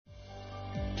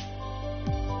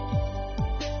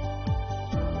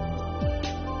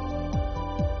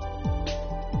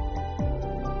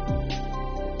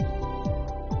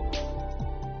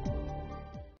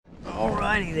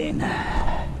Alrighty then.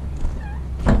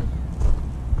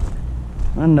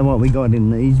 Wonder what we got in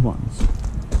these ones.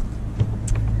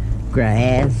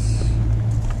 Grass.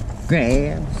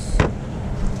 Grass.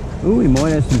 Oh, we might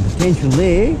have some potential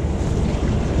there.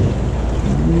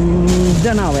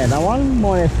 Don't know about that one.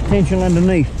 Might have potential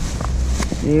underneath.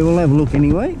 Yeah, we'll have a look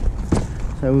anyway.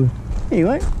 So,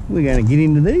 anyway, we're going to get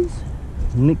into these.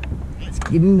 Let's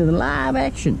get into the live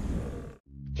action.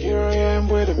 Here I am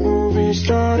where the movie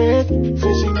started,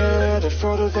 fizzing at a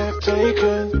photo they've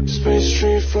taken. Space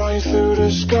tree flying through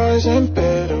the skies and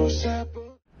petals.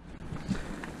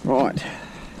 Right.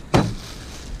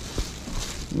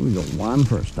 We got one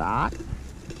for a start.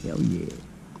 Hell yeah.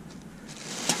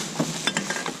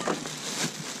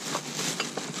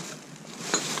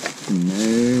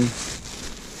 No.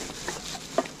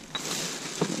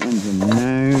 That one's a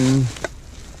no.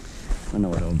 I know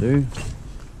what I'll do.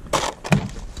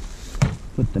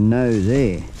 Put the nose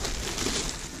there.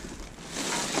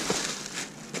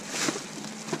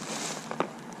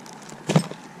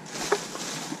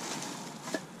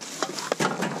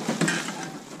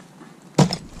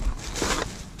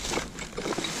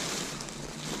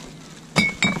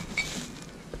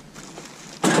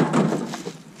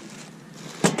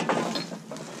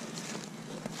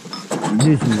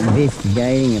 Do some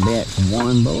investigating about some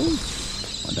wine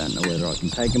bottles. I don't know whether I can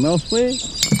take them elsewhere.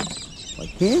 If I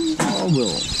can, I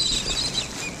will.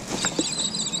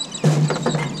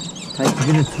 Takes a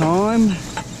bit of time.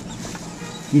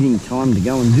 Getting time to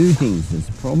go and do things is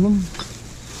a problem.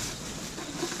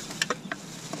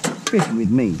 Especially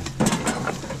with me.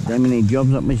 Don't many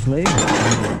jobs up my sleeve.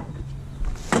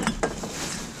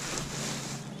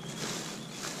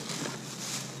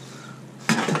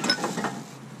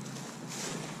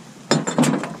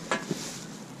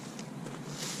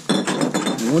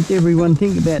 What did everyone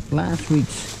think about last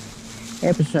week's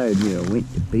episode where I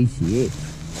went to BCF?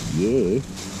 Yeah,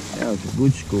 that was a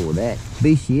good score, that.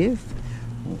 BCF.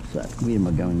 Also, where am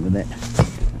I going with that?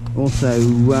 Also,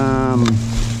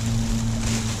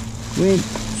 went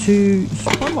to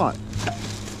Spotlight.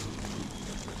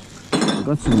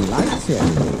 Got some lights out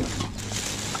of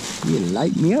there. Yeah,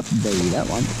 light me up, baby, that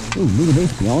one. Oh, look at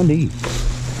this behind you.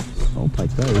 I'll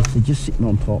take those. They're just sitting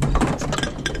on top.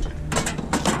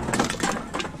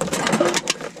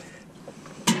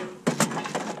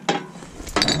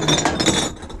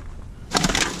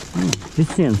 This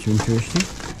sounds interesting.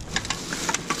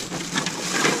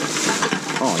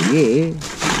 Oh yeah,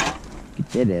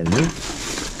 get that out of there.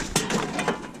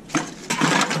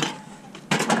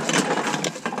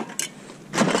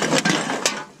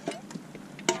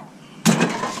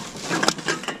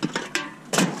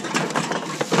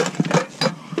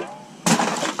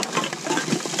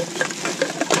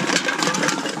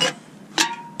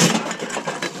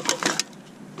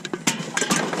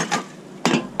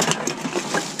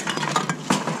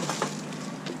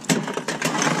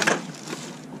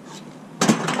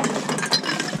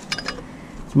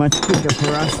 It's much quicker for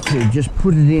us to just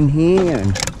put it in here,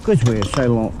 and because we're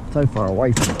so far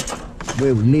away from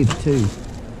where we live too.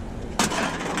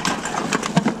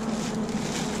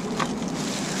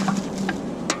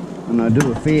 And I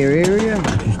do a fair area,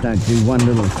 I just don't do one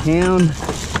little town.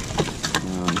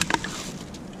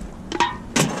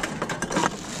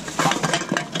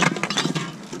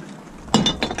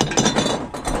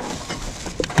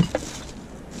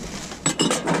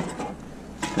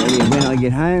 So yeah, when I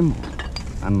get home,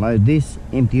 unload this,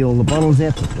 empty all the bottles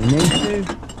out that we need to.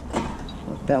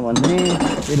 Like that one there,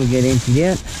 it'll get emptied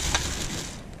out.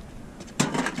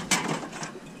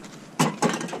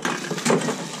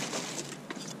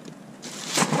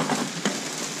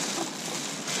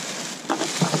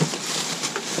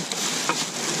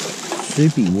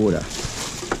 Soupy water.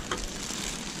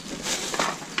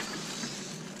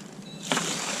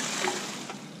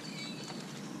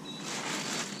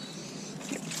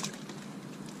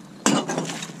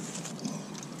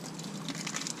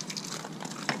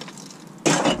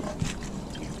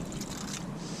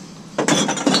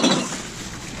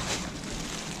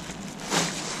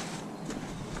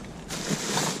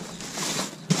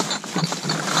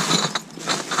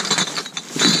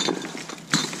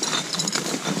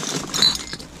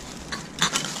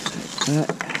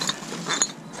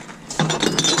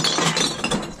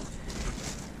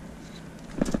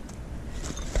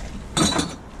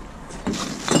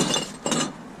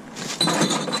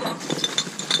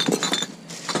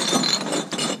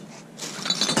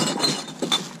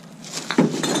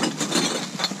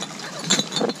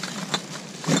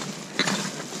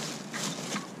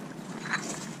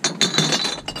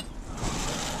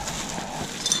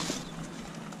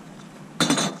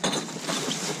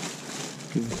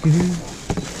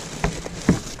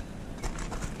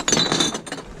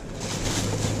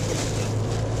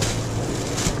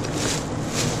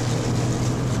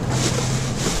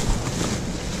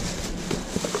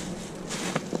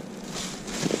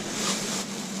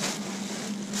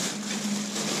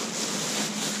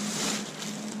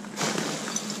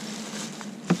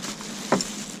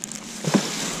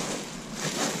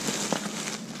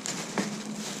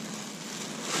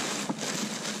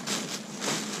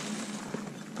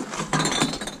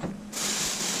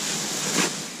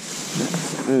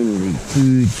 only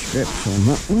food scraps on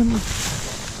that one.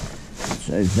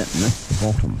 So that's the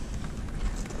bottom.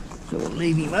 So we'll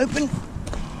leave him open.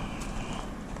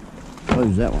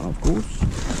 Close that one, of course.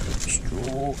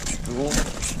 Straw, straw,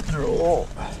 straw.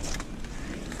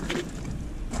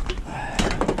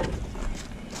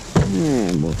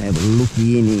 And we'll have a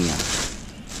looky in here.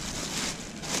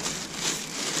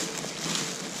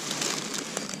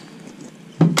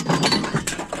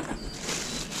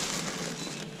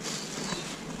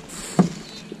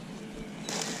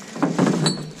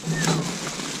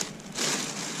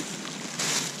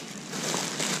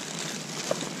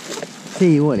 Tell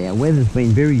you what, our weather's been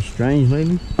very strange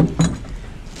lately.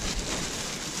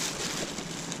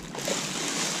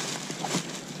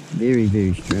 Very,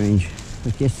 very strange.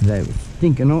 Like yesterday it was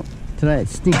stinking hot. Today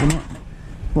it's stinking hot.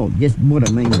 Well, just what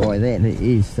I mean by that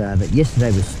is that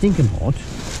yesterday was stinking hot,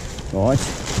 right,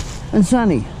 and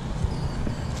sunny.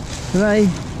 Today,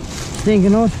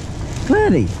 stinking hot,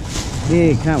 cloudy.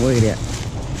 Yeah, can't work it out.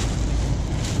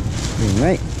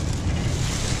 Anyway,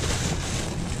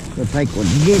 gotta take what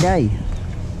you get, eh?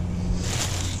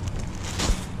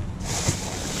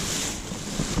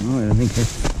 Alright, I think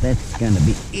that's going to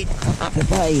be it for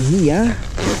today here.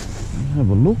 Let's have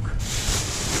a look.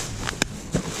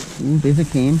 Ooh, there's a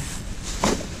can.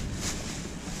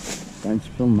 Don't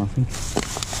spill nothing.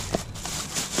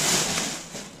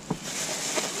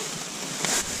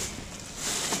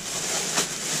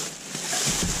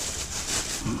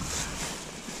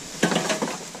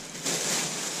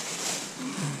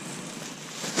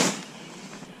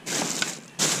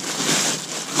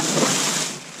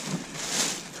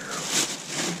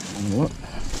 What?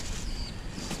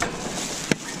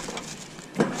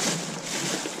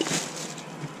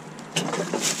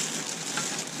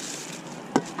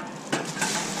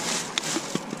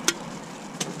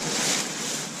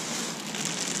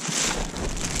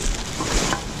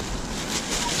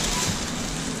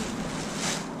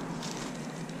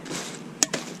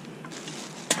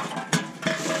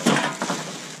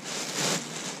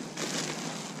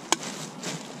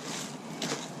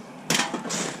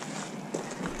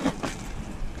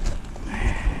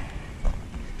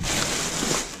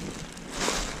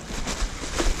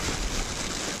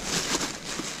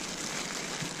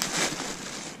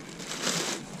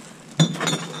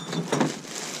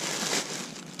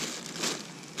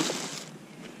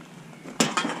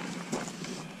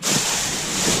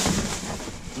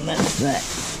 That's that.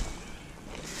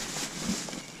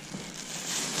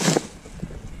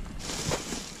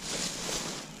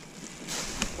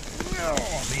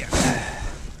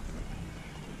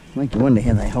 Make you wonder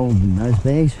how they hold in those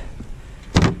bags.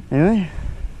 Anyway,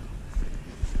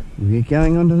 we'll get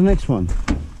going on to the next one.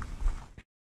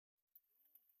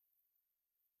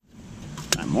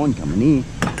 Don't mind coming here.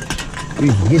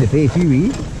 We should get a fair few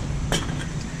here.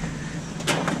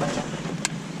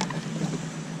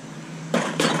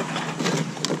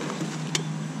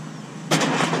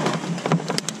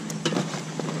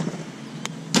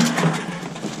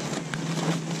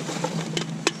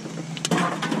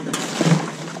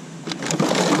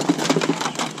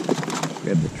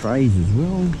 Grab the trays as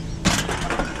well.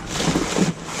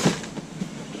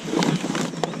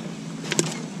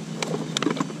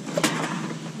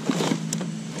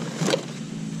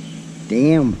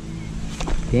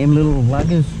 Damn little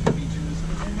luggers.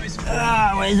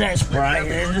 Ah, where's that spray?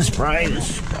 There's the spray, the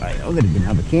spray. I've got to get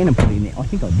another can and put it in there. I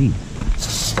think I did.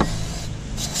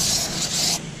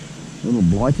 Little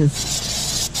blighters.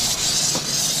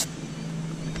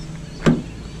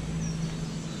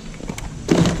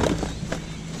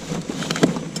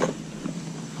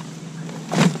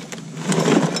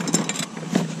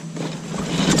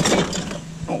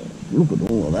 Look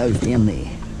at all of those down there.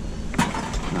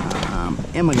 How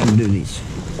am I going to do this?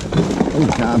 All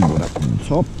the cardboard up on the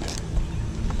top.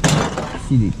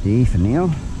 Sit it there for now.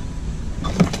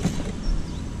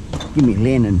 Give me a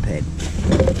landing pad.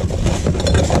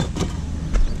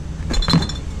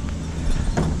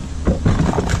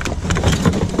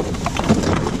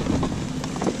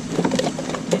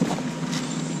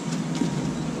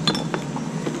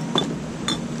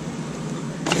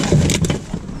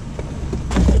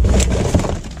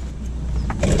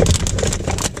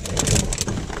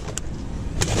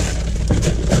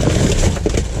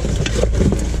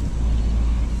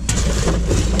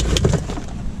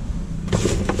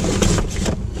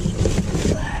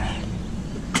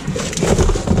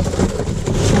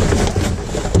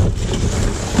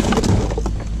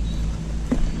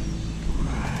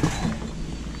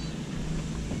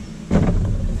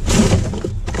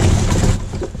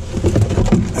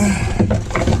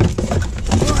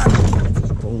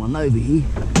 Over here.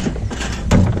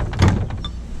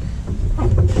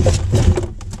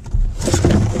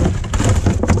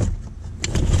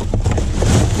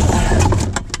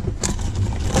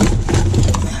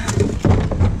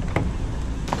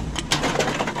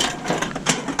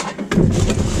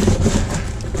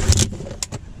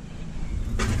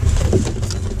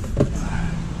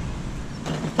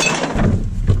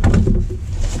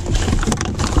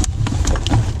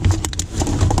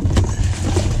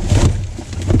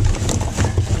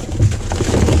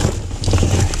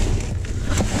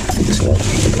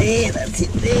 There, that's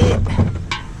it there.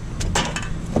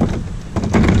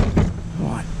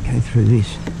 Right, go through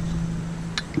this.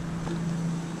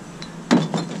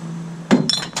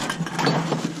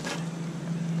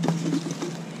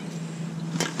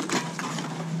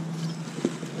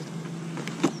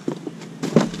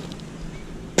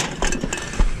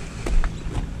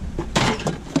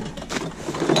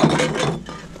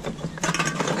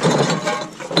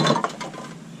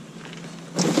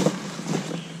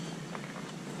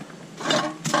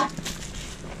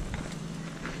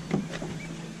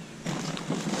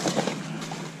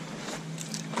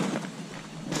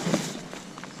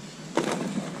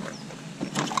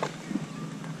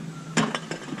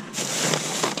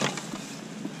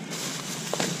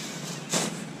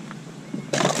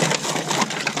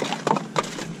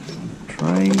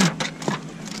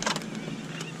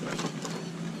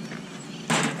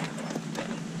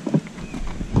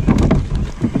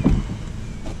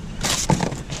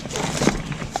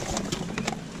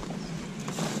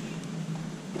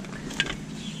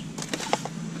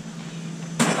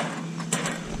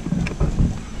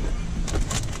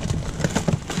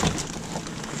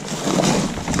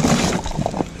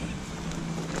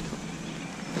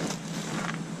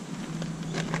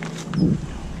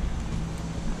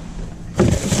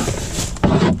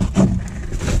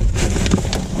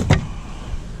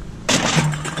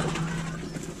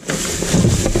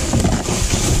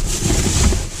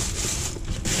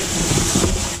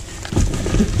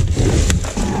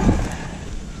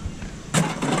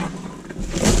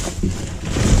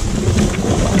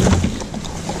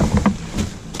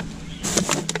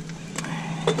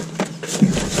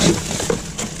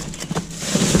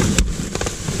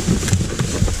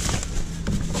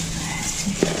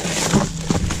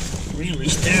 Really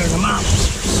stirring them up.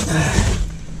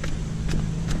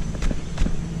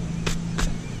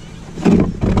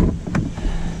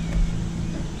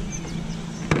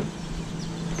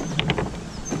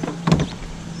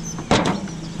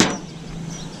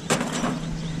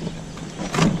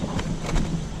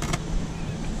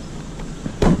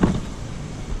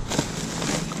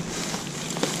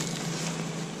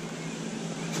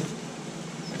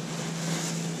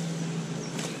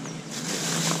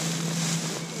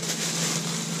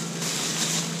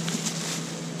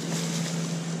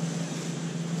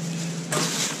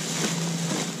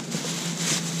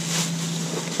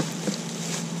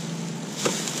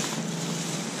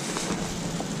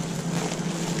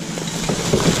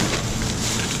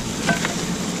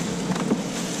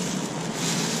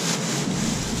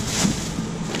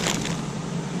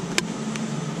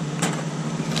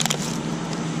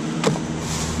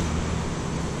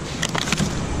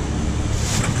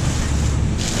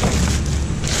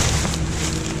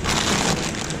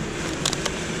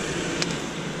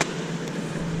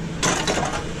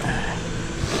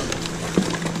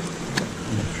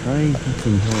 That's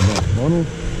inside that bottle.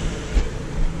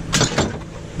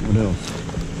 What else?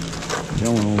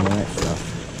 Don't want all of that stuff.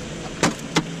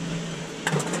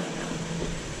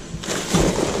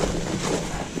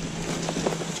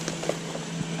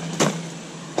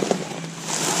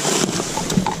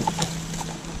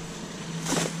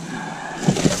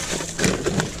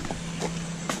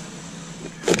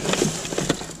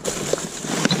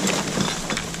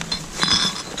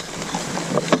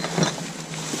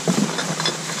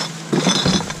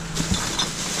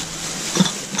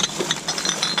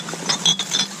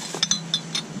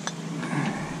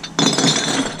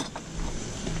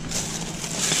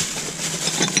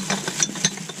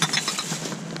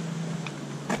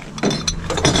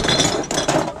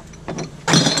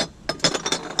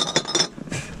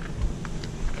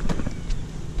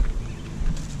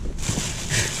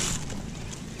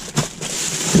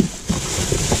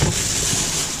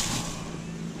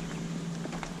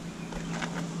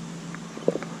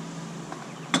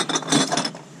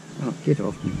 Get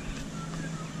off me.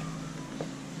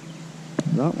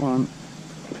 That one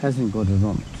hasn't got it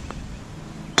on it.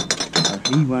 So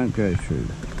he won't go through.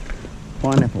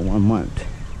 Pineapple one won't.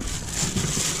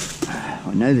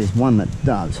 I know there's one that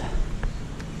does.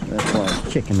 That's why I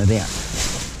was checking it out.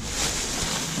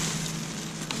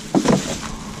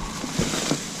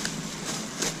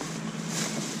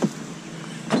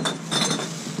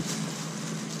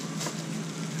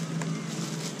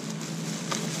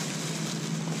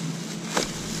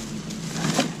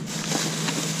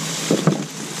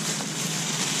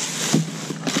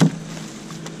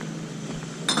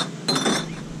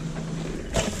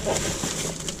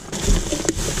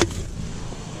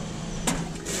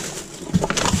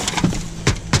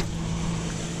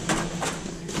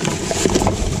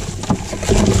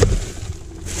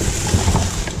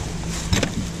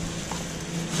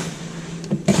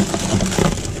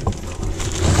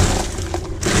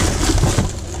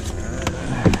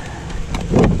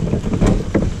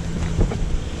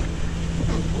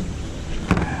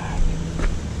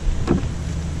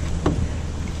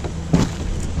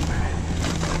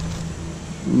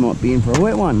 We might be in for a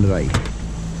wet one today.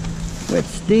 Wet,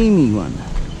 steamy one.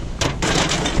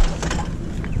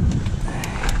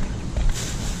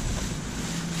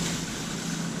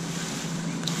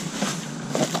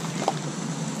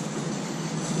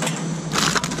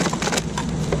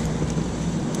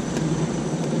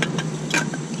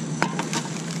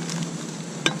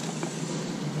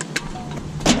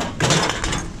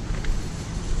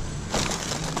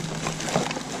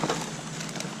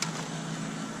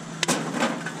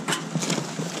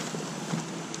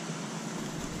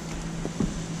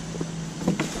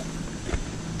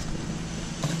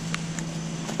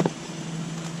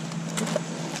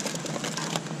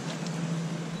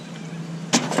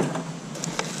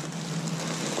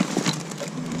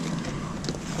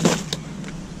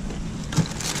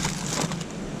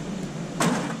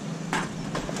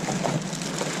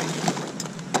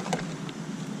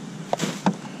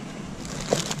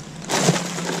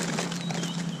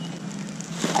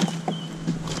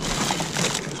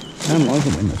 I don't like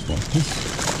it when it's like this.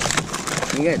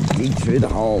 You got to dig through the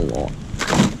whole lot.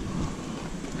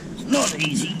 It's not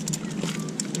easy.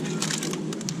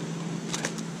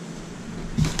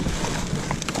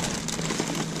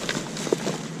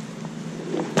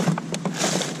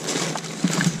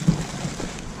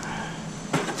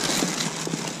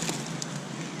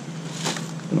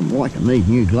 But I'm liking these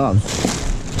new gloves.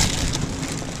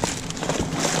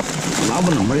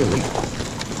 Loving them really.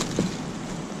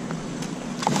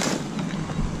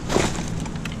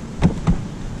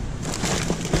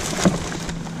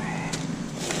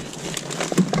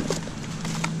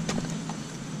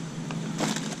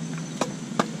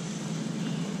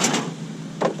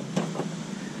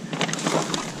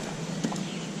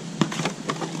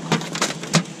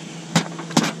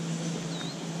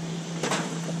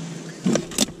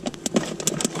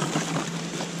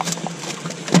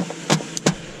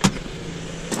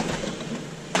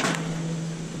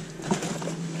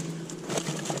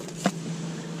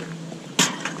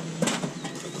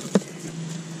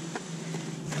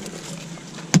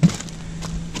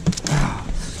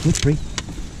 Slippery.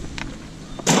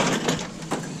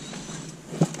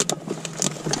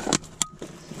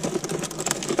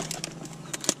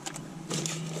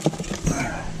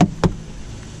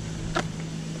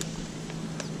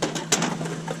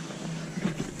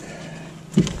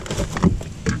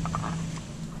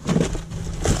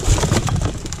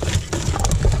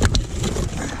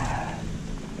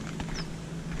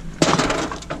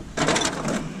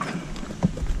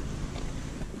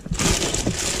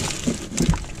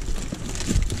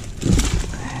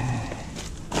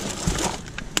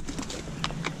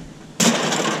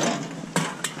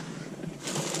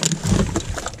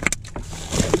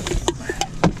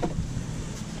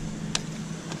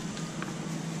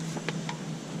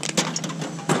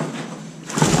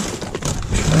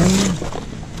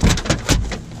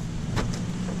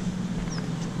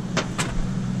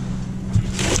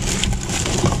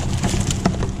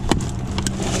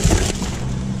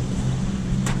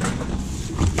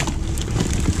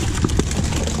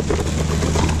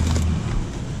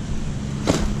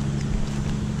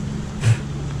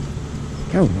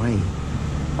 Go away.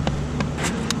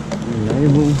 The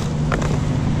label.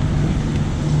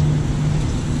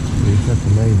 Is that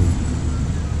the label?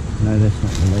 No, that's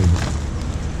not the label.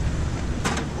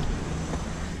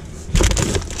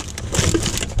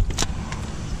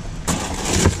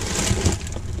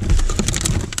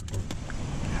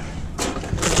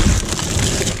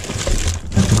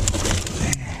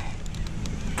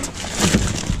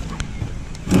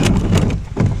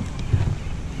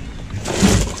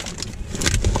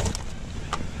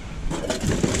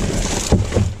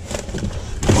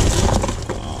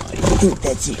 I think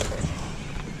that's it.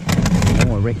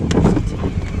 Oh, I reckon that's it.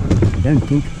 I don't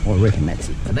think, I reckon that's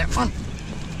it for that one.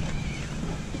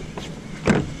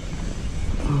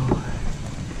 Oh.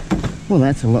 Well,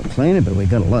 that's a lot cleaner, but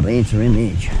we've got a lot of answer in the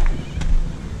edge.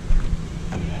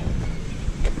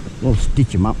 We'll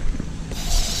stitch them up.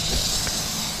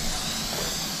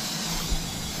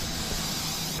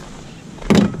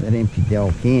 That emptied the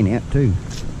old can out too.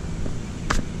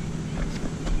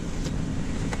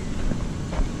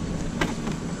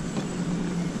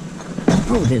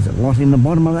 Oh, there's a lot in the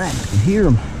bottom of that. You can hear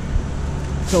them.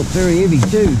 Felt very heavy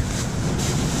too.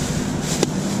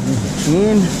 There's a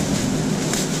can.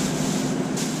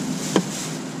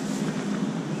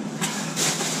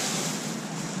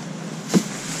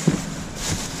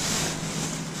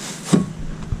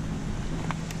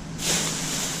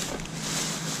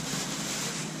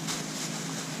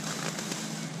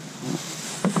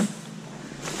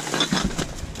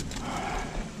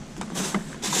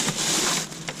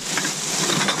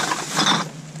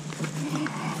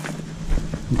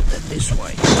 Put that this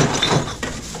way.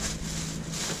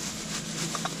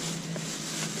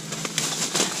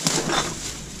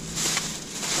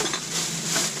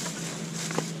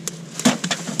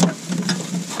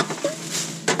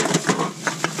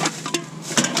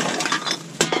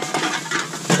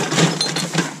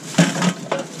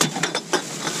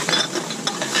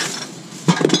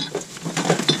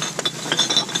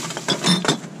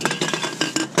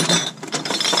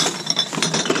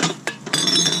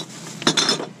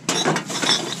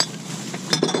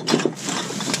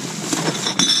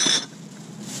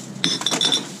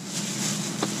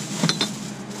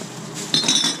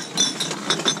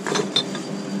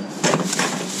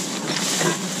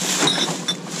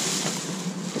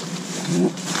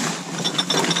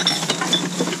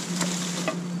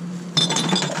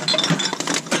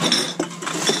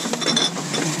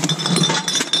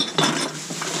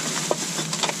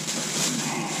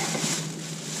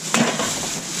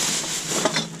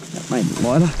 Made it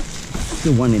lighter.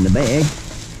 Still one in the bag.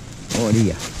 Right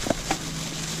here.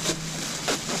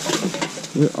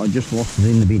 I just lost it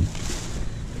in the bin.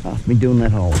 After me doing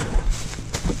that hole.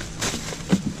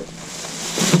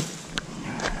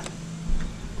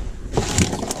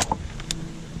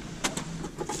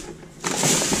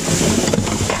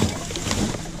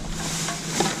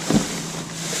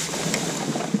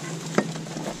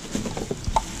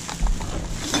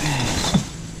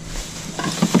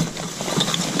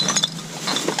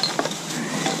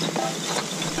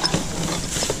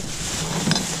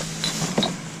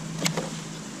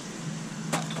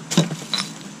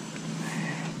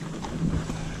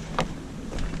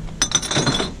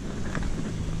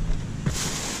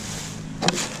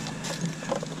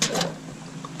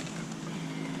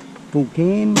 Full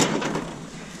can,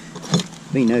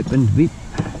 been opened a bit,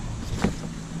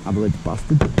 other lid's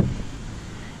busted.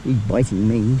 He's biting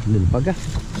me, little bugger.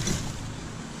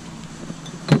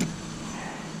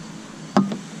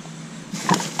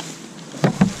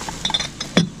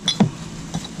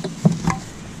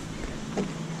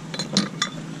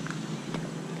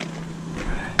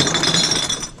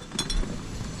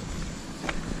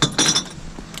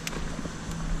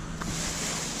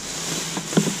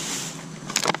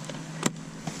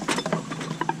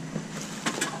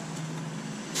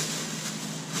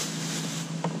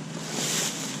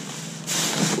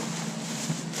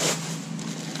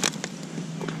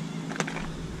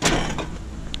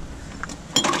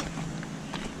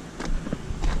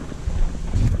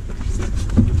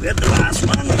 Got the last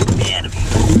one out of here.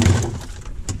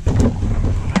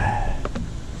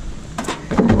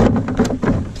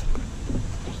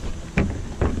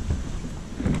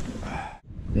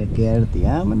 Back out at the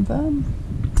almond farm.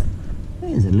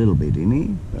 There's a little bit in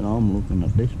here, but I'm looking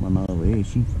at this one over here.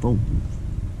 She's full.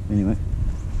 Anyway,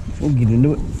 we'll get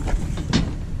into it.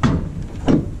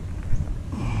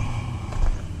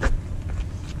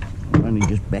 I've only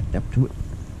just backed up to it.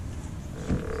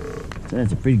 So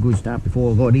that's a pretty good start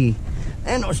before I got here.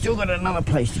 And I've still got another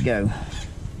place to go.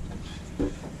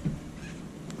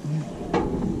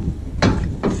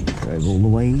 Drove all the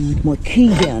way with my key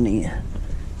down here.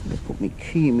 I put my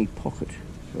key in my pocket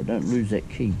so I don't lose that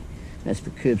key. That's for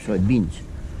curbside bins.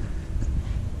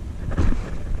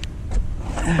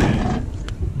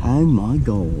 Oh my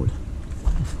God.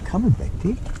 There's a cupboard back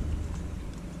there.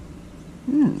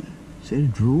 Set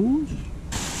of drawers.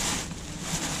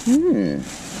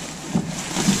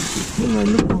 What do they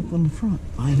look like on the front?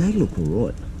 Oh, they look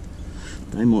alright.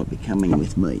 They might be coming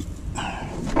with me.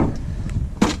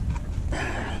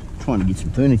 Trying to get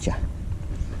some furniture.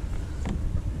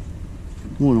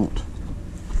 Why not?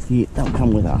 Yeah, they'll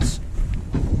come with us.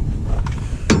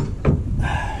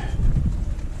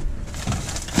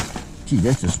 Gee,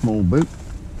 that's a small boot.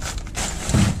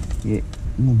 Yeah,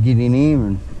 we'll get in here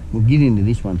and we'll get into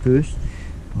this one first.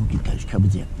 I'll get those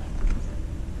cupboards out.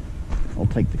 I'll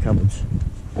take the cupboards.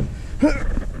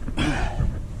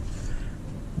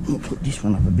 We'll put this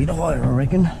one up a bit higher, I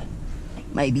reckon.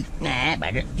 Maybe. Nah,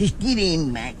 bugger. Just get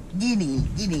in, Mac. Get in,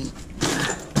 get in.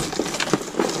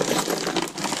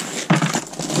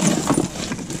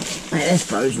 Hey, that's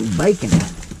frozen bacon.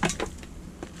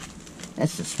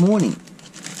 That's this morning.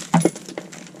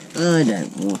 I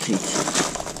don't want it.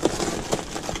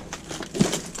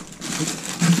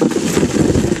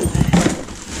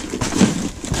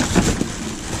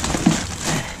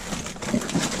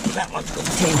 That one's got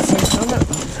 10 cents on it.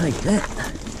 I'll take that.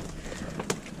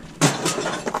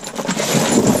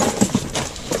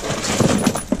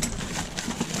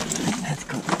 That's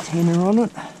got a tenner on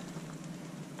it.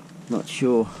 Not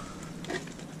sure.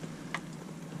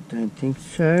 Don't think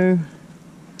so.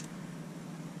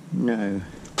 No.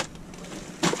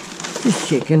 Just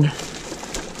checking.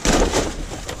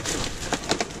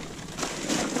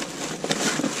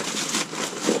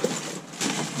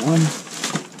 one.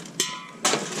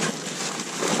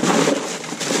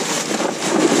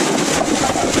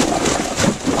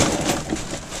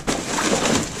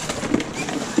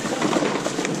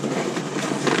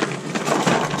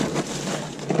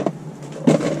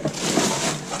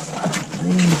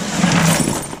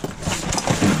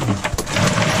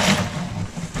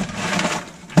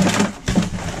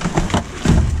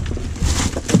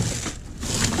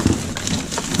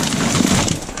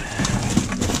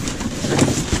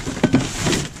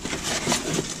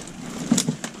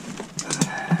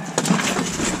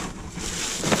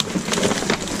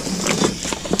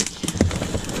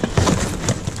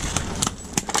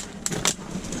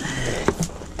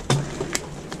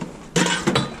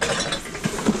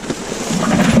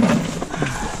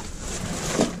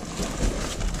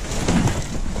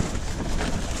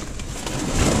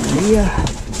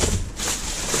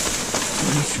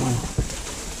 This one.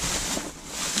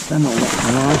 Done all that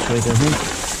for last week, I think.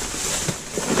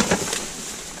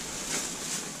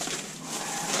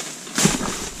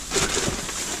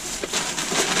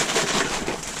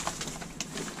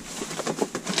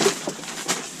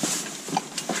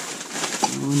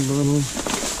 One bottle.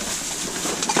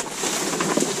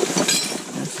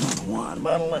 That's not a wine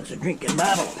bottle, that's a drinking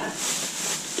bottle.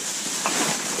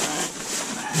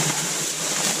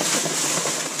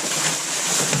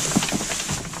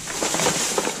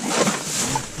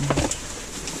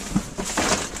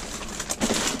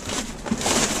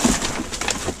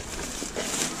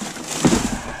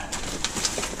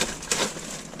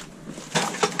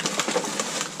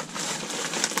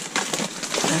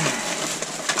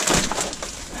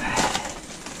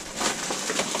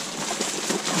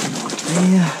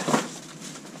 Yeah,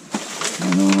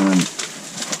 come on.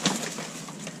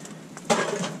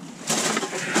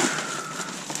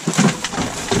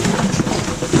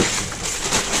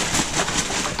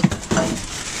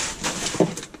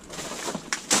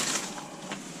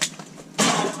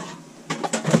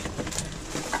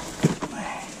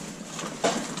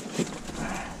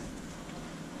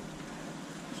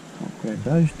 I'll grab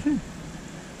those two.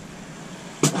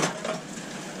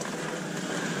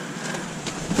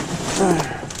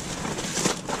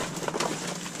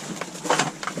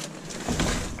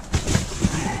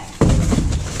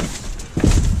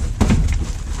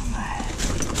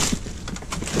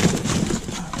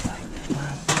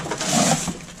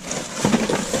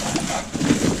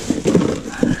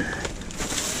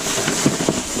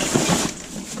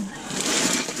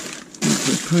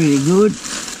 Pretty good.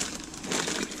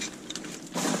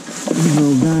 It's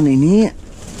all done in here.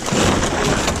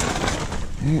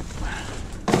 Yep.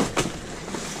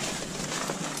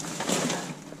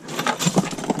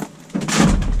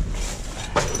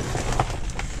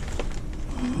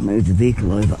 Move the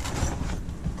vehicle over.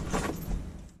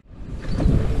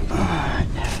 Alright.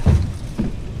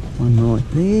 One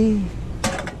right there.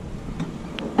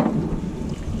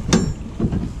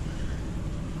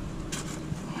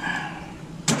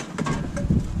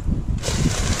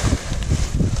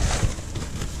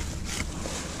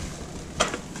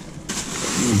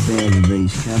 Bad of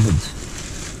these cupboards.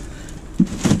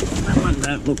 That one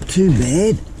don't look too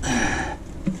bad.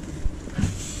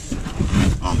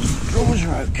 Oh, the drawers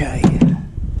are okay.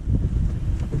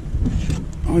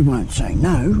 I won't say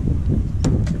no.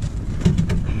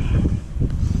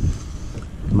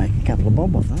 Make a couple of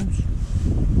bob off those.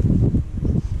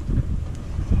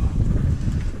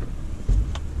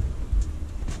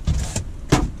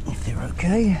 If they're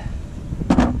okay.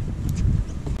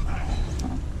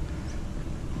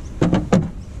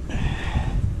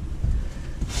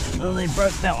 Well, they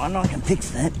broke that one, I can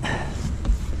fix that.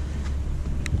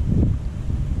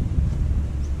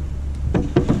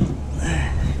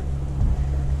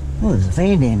 Oh, there's a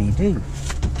fan down here too.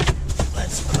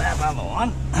 That's that other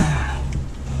one.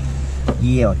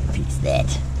 Yeah, I can fix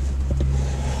that.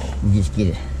 You just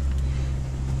get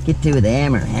to with the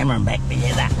hammer them back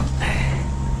together.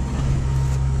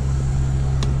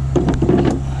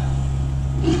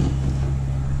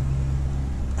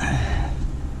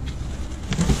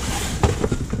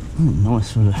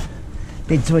 Nice sort of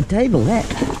bedside table, that.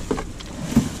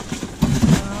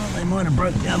 Oh, they might have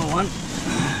broke the other one.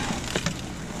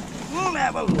 We'll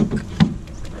have a look.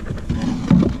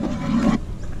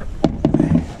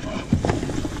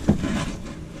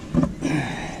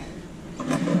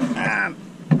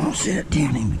 I'll set it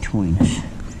down in between us.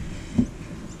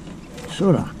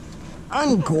 Sort of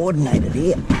uncoordinated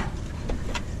here.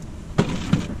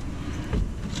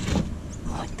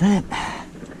 Like that.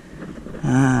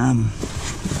 I'm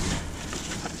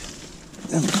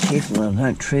careful that I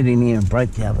don't tread in here and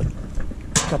break the other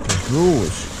couple of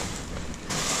drawers.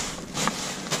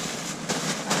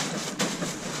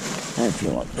 don't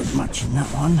feel like there's much in that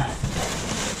one.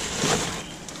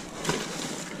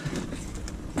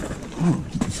 Oh,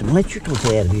 getting some electricals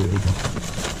out of here even.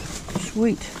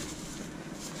 Sweet.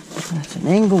 That's an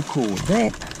angle cord,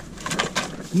 that.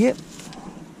 Yep.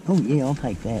 Oh yeah, I'll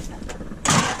take that.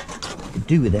 Could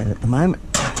do with that at the moment.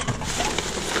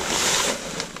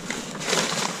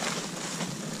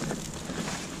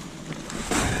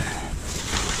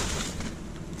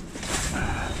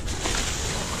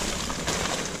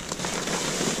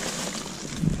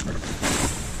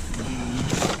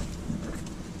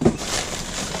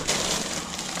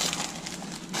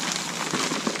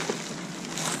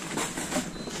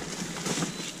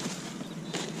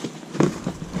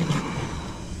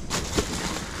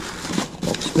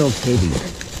 Felt heavy.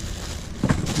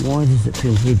 Why does it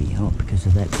feel heavy? Oh, because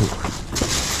of that book.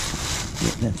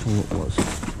 Yep, that's all it was.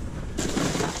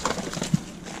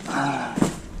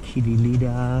 Kitty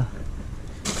litter.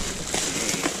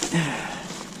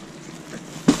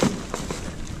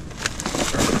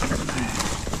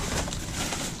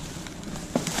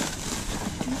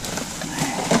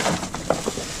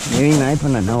 There you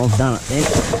open it. No, I've done it then.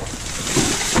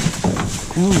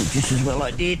 Oh, just as well I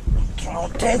did. Throw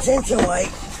 10 cents away.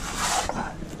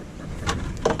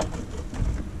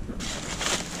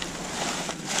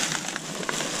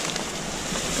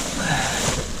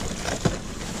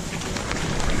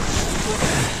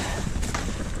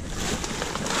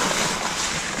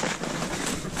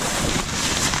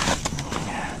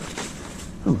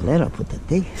 I'm glad I put that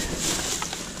there.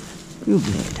 Real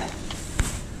glad.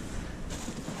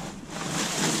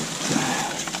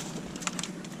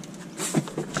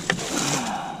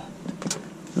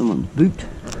 Someone's boot.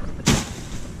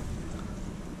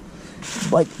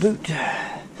 Bike boot.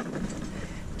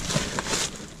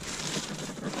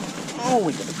 Oh,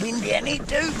 we got a bin down here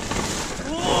too.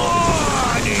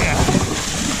 Oh dear.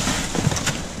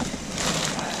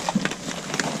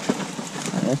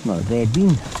 Oh, that's not a bad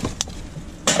bin.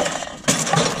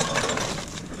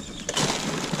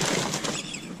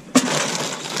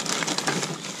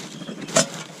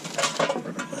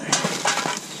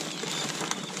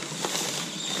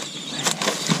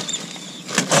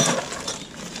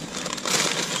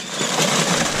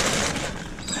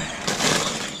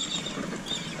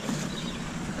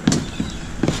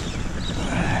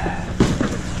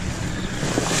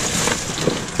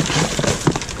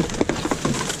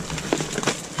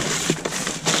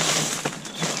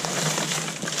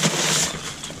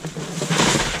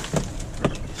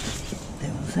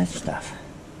 That stuff.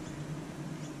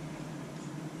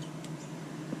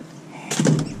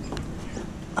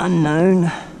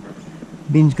 Unknown.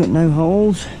 Bin's got no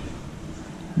holes.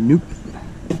 Nope.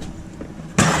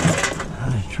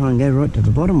 I'll try and go right to the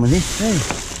bottom with this too.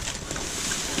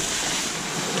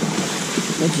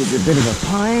 This is a bit of a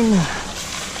pain.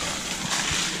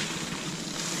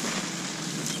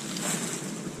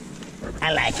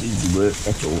 I like easy work,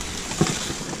 that's all.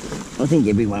 I think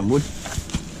everyone would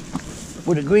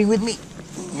agree with me.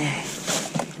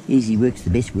 Easy work's the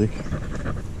best work.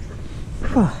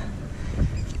 Oh,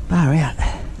 bar out.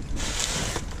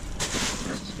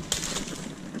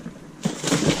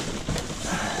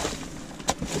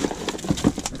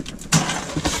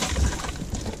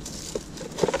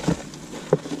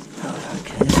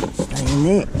 Okay, stay in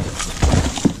there.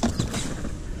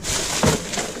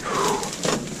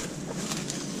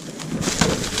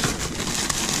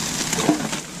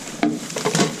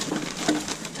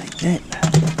 That.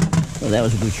 Well, that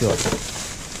was a good shot.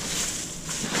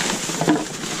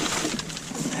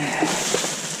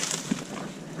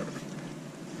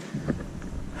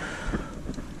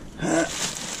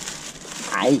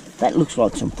 Hey, that looks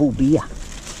like some full beer.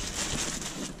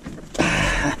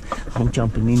 I'm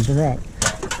jumping into that.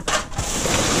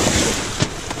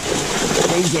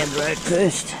 These down the road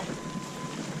first.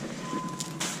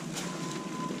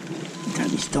 Don't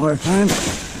be styrofoam.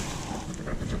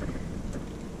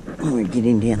 I'm going to get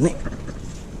in down there.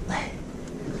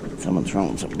 Someone's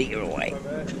throwing some beer away.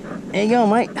 There you go,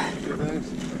 mate.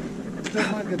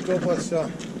 Just might drop us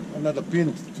another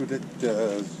pin to that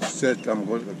set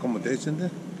accommodation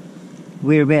there.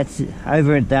 Whereabouts?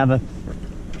 Over at the other.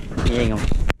 Hang on.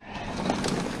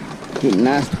 Getting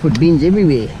asked to put bins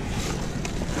everywhere.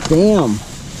 Damn.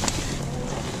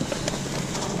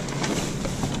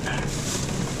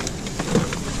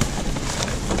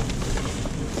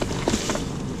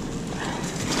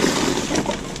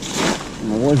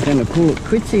 I was going to call it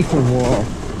quitsy for a while.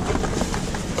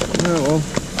 Oh well.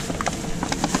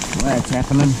 That's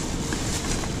happening.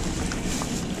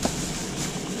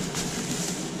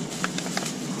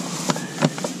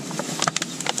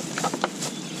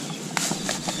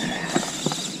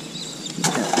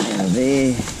 Get that out of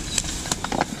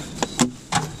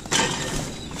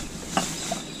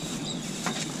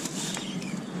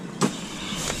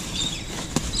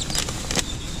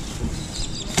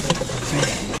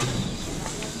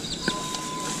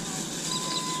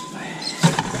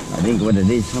think what it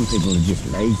is, some people are just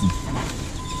lazy.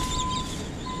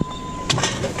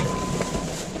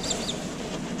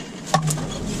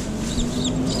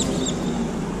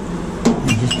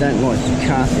 They just don't like to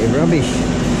cart their rubbish.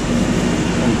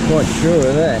 I'm quite sure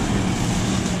of that.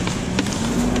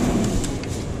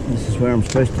 This is where I'm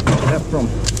supposed to pick it up from.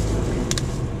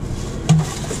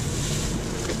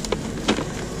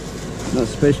 Not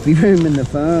supposed to be room in the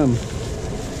farm.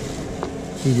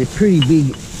 It's a pretty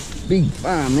big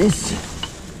farm, this.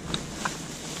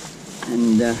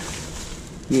 And yeah,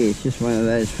 it's just one of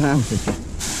those farms that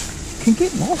you can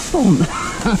get lost on.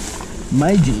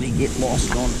 Majorly get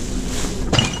lost on.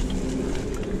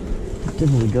 What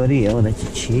have we got here? Oh, that's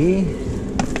a chair.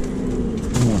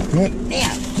 Like that.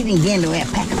 Now, getting down to our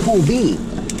pack of 4 beer.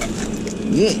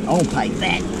 Yeah, I'll pay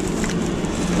that.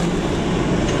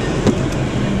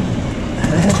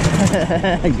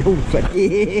 You're funny.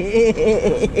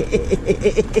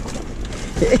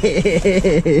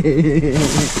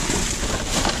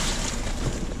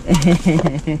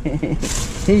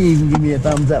 He even give me a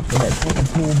thumbs up for that fucking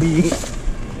poor beer.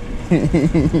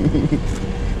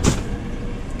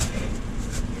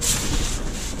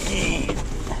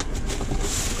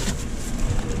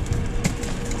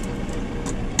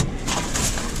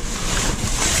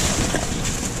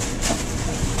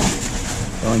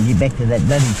 Can't get back to that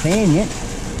bloody fan yet.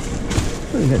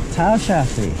 We've got a tail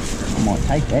shaft there. I might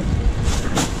take that.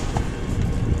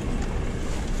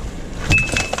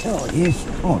 Oh yes.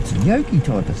 Oh, it's a yoke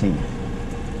type of thing.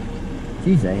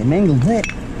 Geez, they mangled that.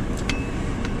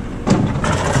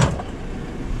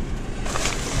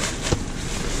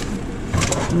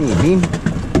 There, Ben.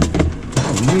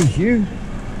 I'll use you.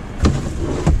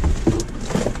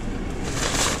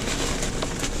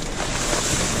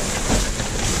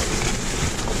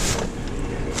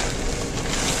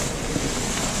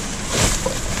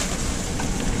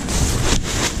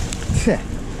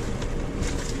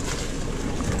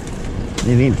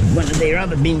 They've emptied one of their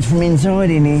other bins from inside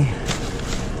in here.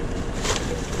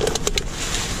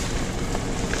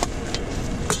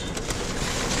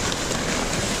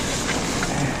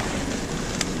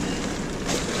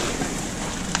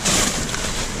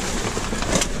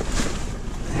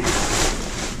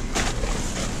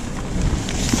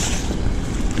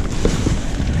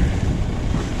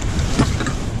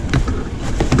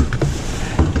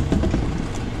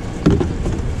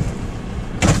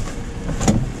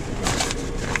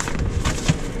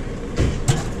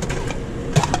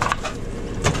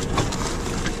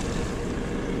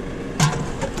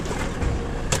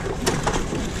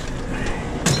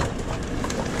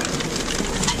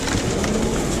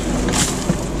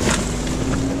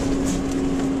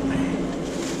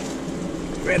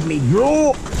 Grab me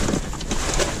drawer,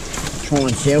 try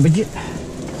and salvage it.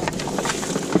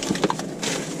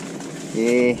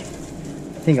 Yeah, I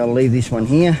think I'll leave this one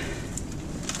here.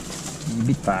 It's a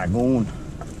bit far gone.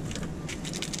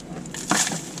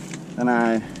 I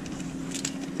know.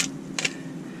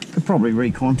 Could probably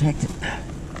recontact it.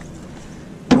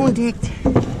 Contact.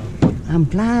 I'm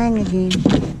flying again.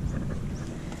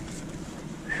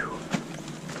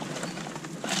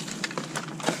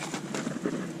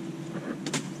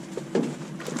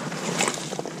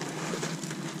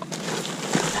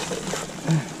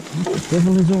 What the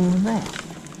devil is all of that?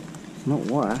 It's not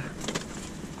wire.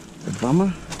 The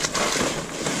bummer.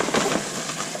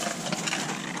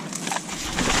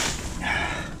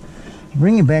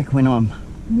 Bring it back when I'm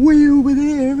way over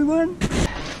there, everyone.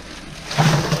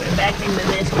 We're back into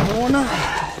this corner.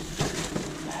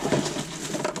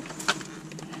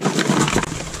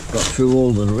 Got through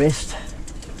all the rest.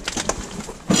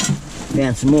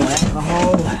 Found some more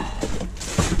alcohol.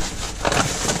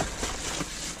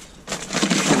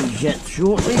 Jet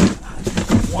shortly.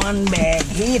 One bag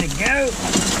here to go.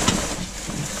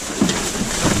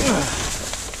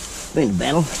 Been a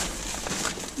battle.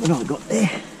 What have I got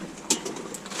there?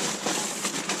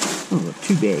 Oh, I've got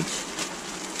 2 bags.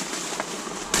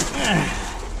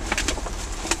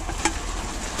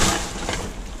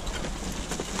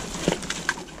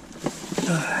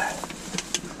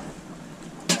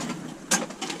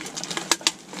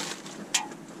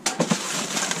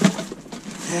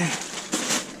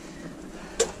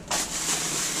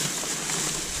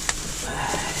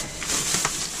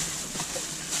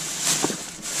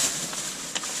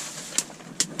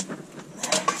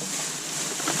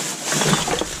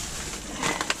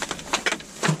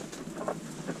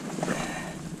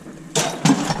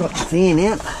 Got the fan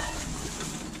out.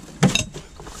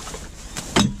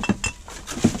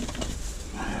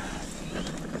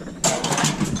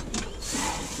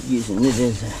 Using this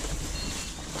as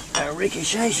a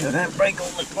ricochet so I don't break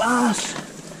all the glass.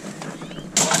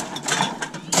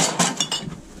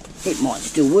 It might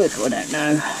still work, I don't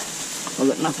know. I've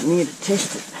got nothing here to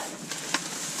test it.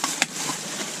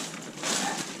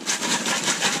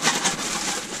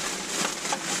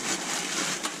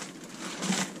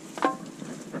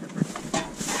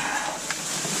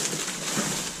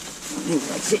 I think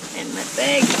that's it in that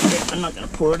bag. I'm not going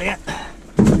to pour it out.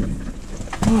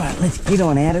 Alright, let's get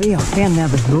on out of here. I found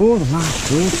another drawer, the last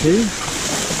drawer too.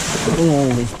 Pull all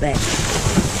this back.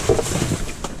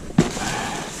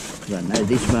 Because I know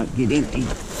this won't get empty.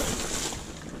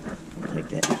 I'll take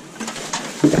that.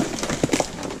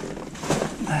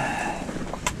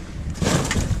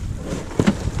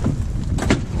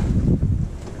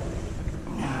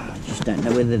 I just don't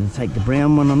know whether to take the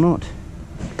brown one or not.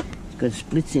 It's got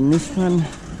splits in this one.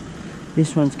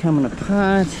 This one's coming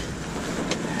apart.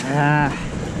 Nah.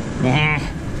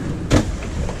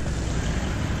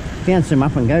 Found some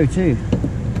up and go too.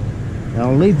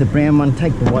 I'll leave the brown one,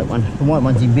 take the white one. The white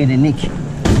one's in better nick.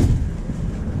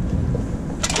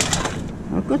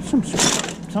 I've got some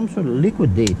sort of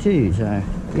liquid there too, so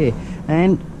yeah.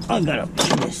 And I've got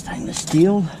a stainless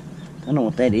steel. Don't know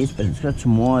what that is, but it's got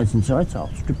some wires inside, so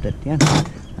I'll strip that down.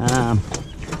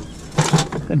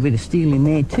 Got a bit of steel in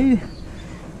there too.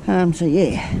 So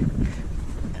yeah.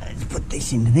 Put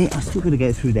this into there. I've still got to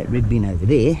go through that red bin over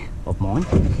there of mine.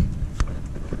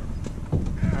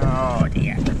 Oh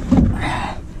dear.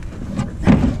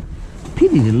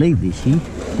 Pity to leave this here.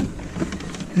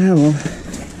 Oh well.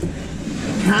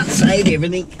 Can't save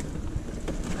everything.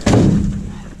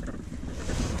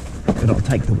 But I'll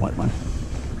take the white one.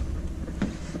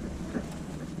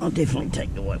 I'll definitely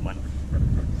take the white one.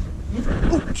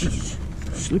 Oh jeez.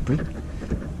 Slippery.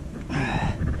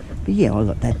 But yeah, I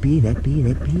got that beer,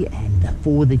 and the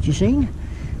 4 that you've seen,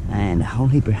 and a whole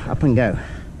heap of up and go.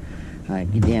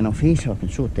 Get down off here so I can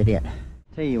sort that out.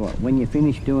 Tell you what, when you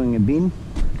finish doing a bin,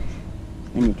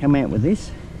 and you come out with this,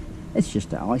 it's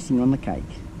just the icing on the cake.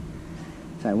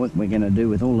 So what we're going to do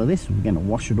with all of this, we're going to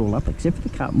wash it all up, except for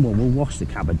the cupboard. Well, we'll wash the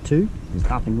cupboard too. There's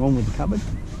nothing wrong with the cupboard.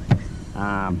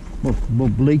 We'll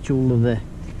bleach all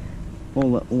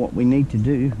what we need to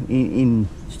do in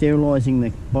sterilising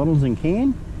the bottles and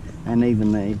can. And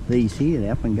even these here, the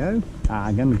up and go.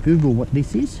 I'm going to Google what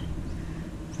this is.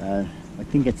 I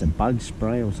think it's a bug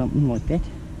spray or something like that.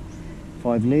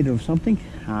 5 litre or something.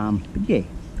 But yeah,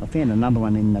 I found another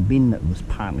one in the bin that was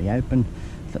partly open.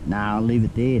 Thought, nah, I'll leave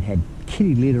it there. It had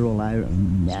kitty litter all over it.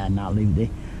 Nah, I'll leave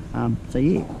it there. So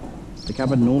yeah, the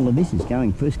cupboard and all of this is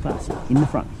going first class in the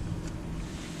front.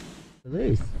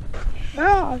 This.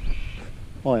 Ah,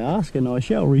 I ask and I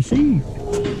shall receive.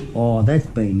 Oh, that's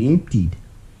been emptied.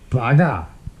 Bugger!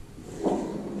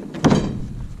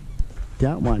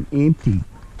 That one empty.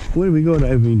 What have we got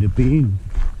over in the bin?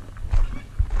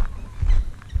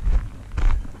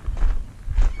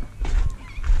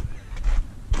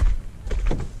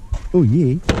 Oh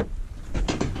yeah.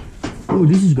 Oh,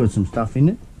 this has got some stuff in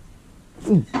it.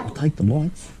 Oh, I'll take the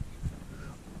lights.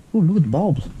 Oh, look at the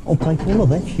bulbs. I'll take all of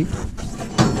that shit.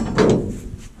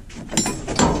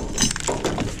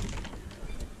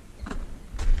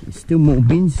 Still more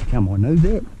bins to come, I know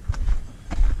that.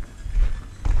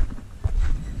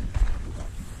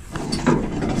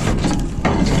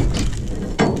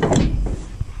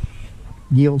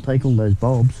 Yeah, I'll take all those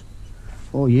bulbs.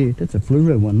 Oh yeah, that's a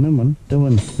fluoro one, that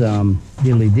one's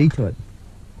LED type.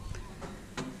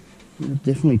 I'll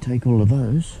definitely take all of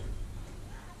those.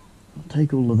 I'll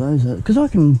take all of those out, because I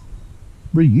can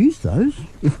reuse those.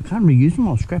 If I can't reuse them,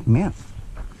 I'll scrap them out.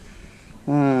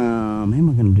 How am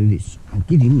I going to do this? I'll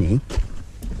get in there,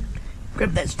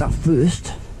 grab that stuff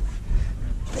first.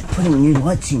 They're putting new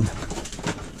lights in.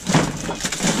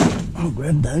 I'll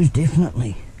grab those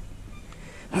definitely.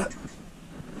 Oh,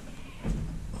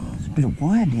 there's a bit of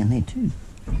wire down there too.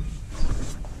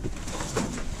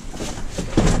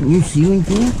 New ceiling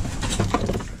fan.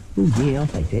 Oh yeah, I'll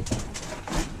take that.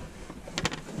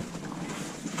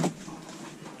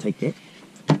 Take that.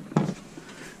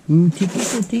 Take it.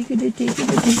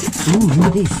 Oh, look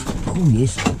at this. Oh,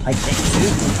 yes, I'll take that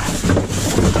too.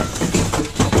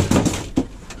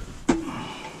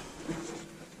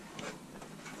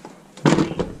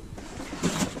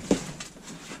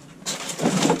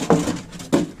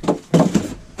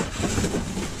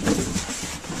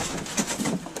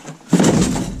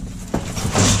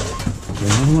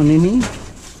 There's another one in here.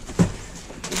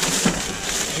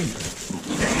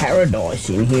 Paradise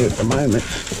in here at the moment.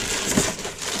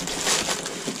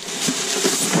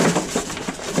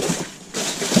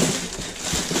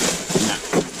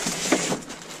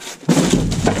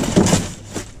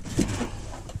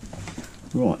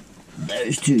 Right,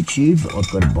 those 2 tubes,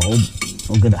 I've got a bulb,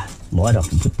 I've got a light, I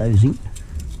can put those in.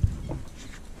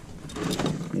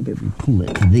 Maybe But we pull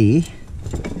that to there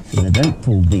so they don't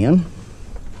fall down.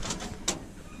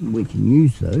 We can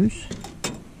use those.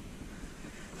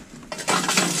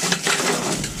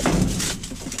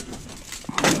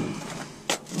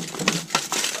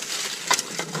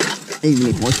 Even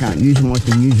if I can't use them, I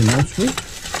can use them elsewhere.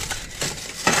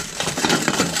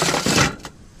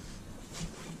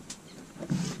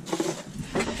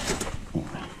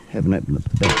 Haven't opened up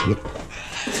the back yet.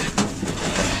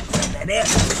 Take that out.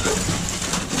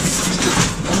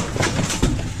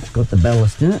 It's got the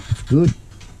ballast in it, it's good.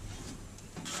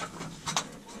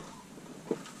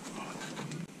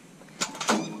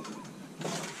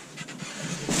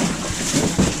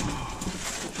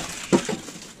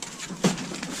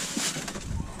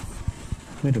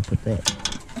 Where to put that?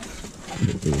 Put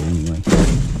it there anyway.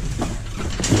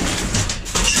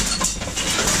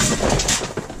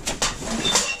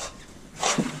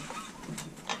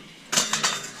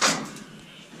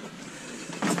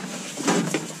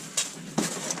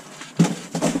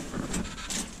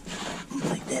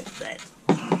 Like that.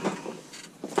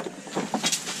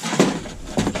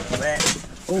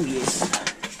 Oh yes.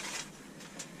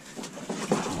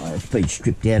 Oh, it's been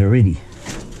stripped out already.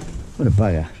 What a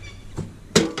bugger.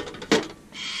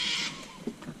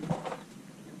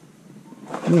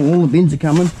 Oh, all the bins are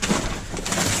coming.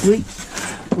 Sweet.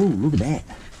 Oh, look at that.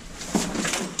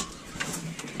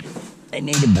 They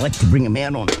need a bike to bring them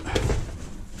out on.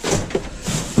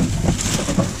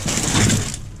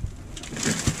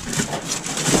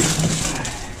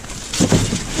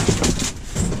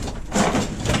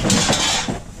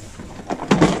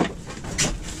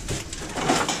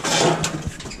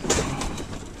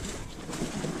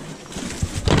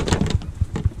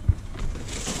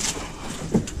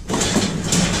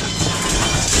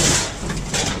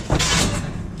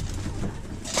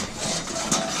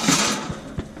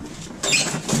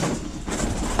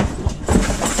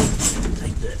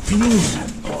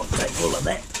 Oh, take all of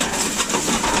that.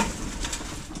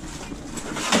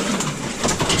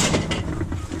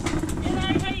 Hello,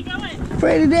 how you going?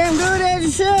 Pretty damn good, how's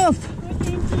yourself?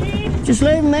 Good, thank you. Just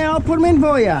leave them there, I'll put them in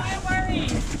for you. No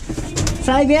worries.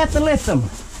 Save you have to lift them. Oh,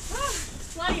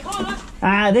 bloody hot.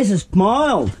 Ah, this is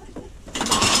mild.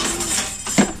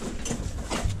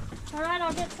 Alright,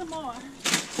 I'll get some more.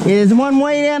 Yeah, there's one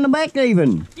way down the back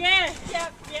even. Yeah,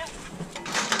 yep.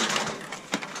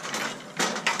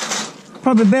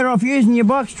 Probably better off using your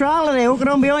box trailer there, hook it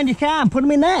on behind your car and put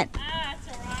them in that. Ah,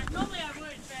 that's alright. Normally I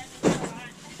would, but it's alright.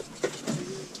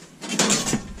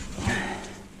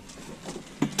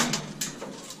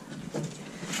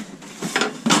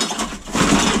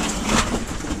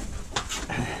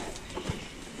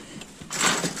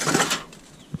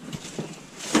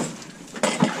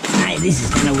 Hey, this is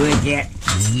gonna work out.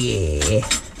 Yeah.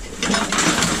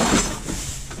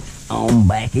 I'm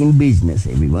back in business,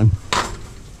 everyone.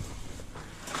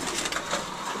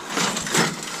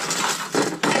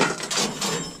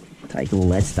 Take all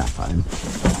that stuff home.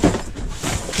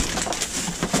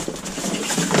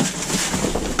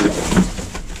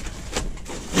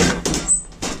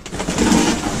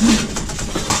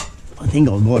 I think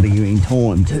I got you in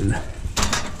time too.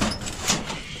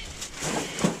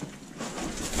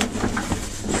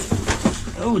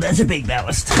 Oh, that's a big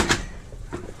ballast.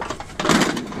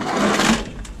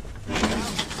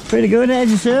 Pretty good,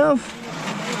 how's yourself?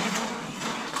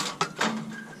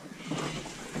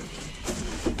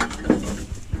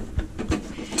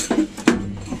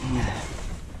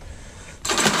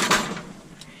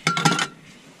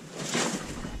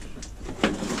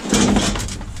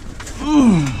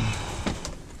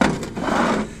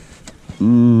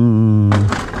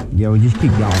 Yeah, we'll just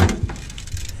keep going.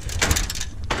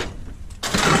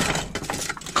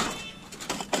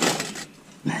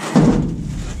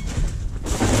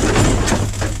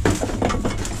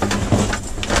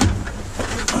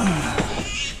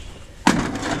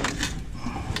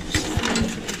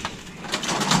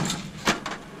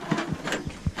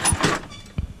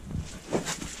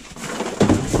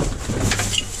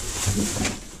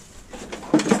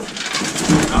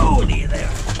 Oh dear, there.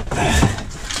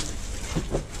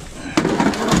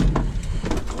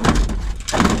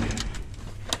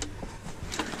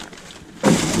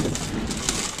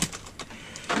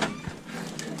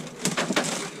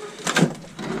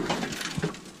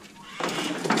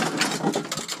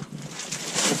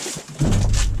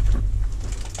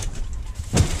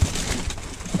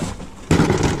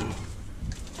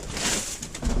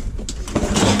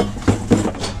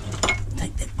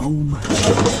 Take that home.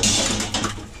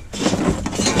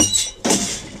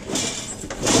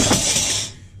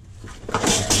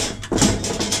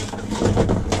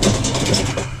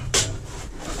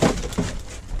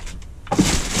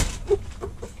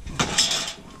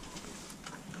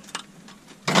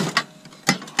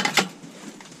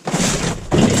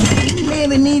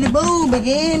 need a bulb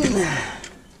again.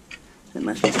 That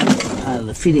must be part of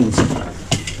the fittings. A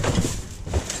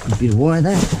bit of wire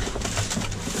that.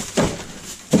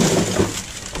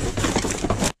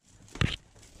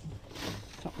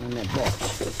 Something in that box.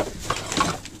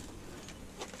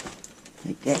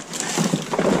 Take that.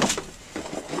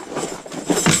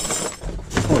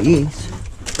 Oh yes,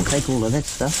 take all of that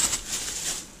stuff.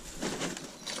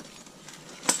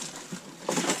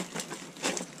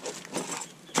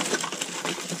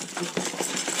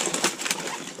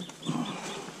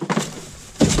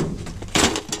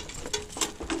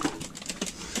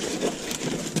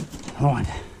 Right,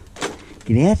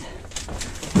 get out,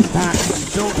 start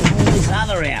sorting all this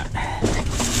other out.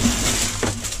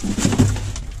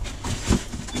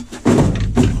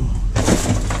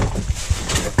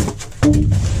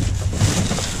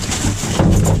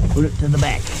 Put it to the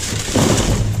back.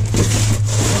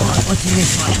 Right, what's in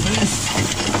this one first?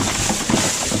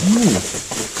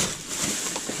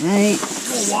 Hey,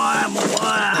 more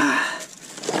wire.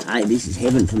 Hey, this is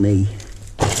heaven for me.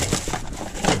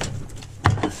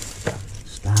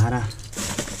 Starter.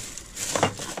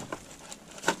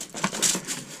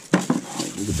 Oh,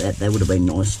 look at that, that would have been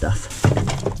nice stuff.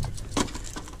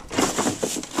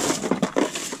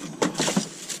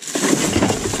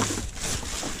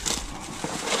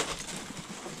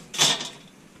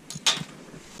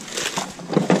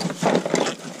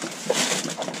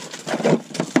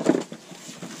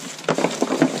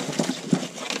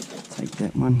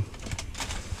 That one.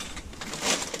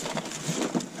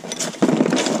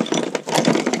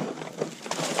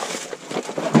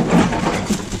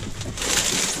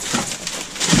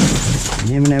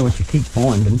 You never know what you keep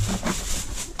finding.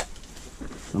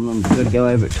 Sometimes you've got to go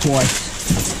over it twice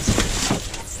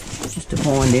just to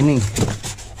find anything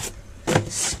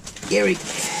scary.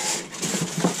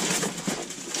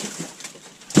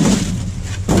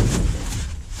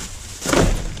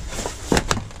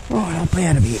 Right, I'll be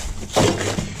out of here.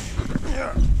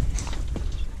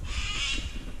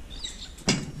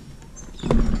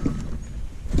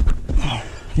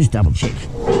 Just double check.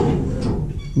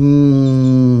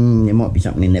 There might be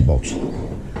something in that box.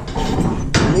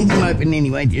 Leave them open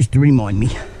anyway, just to remind me.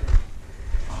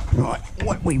 Right,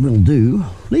 what we will do,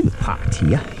 leave it parked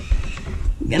here.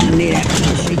 We're going to need our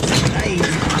cover sheet today.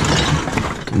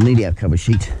 We'll need our cover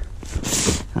sheet.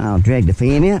 I'll drag the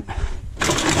fan out.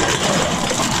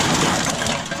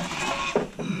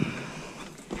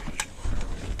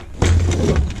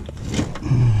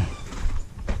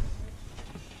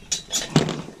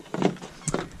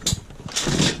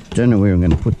 Don't know where I'm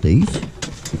going to put these.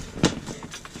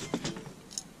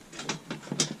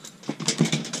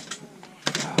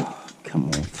 Oh, come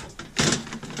off.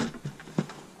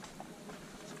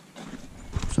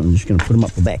 So I'm just going to put them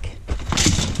up the back.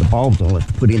 The bulbs I'll have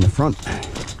to put in the front.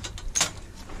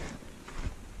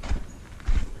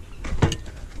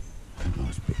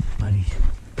 Nice big buddies.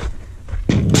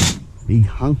 Big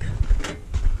hunk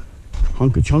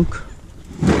of chunk.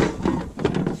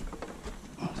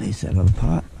 Oh, there's that other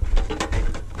part.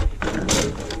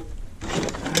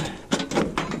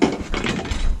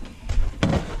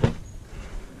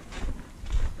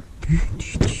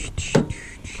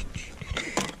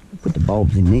 Put the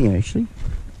bulbs in there actually.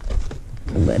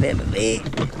 Pull that out of there.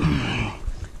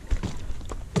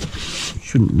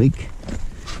 Shouldn't leak.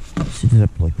 Set it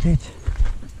up like that.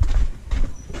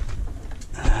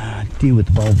 Deal with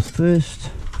the bulbs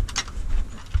first.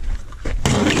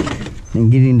 Then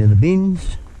get into the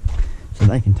bins so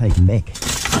they can take them back.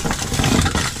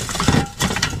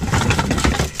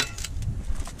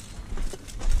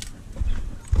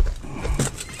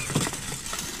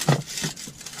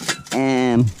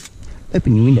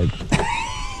 Open your window.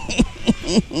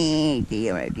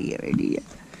 Dear, oh dear, oh dear.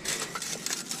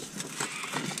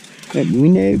 Open your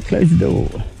window, close the door.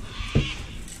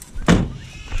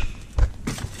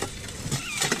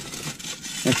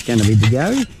 That's going to be the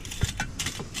go.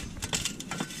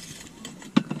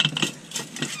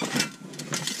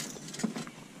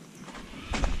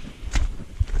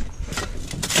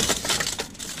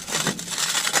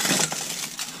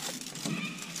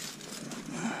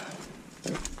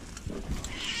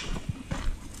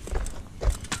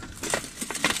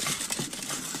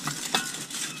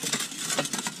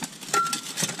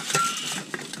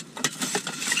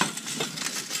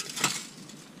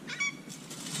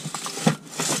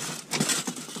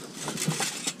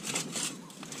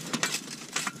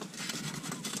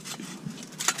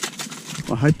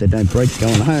 I hope they don't break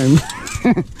going home,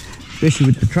 especially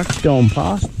with the trucks going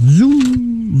past.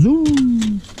 Zoom,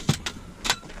 zoom.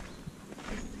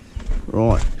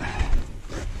 Right.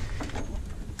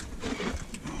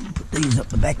 Put these up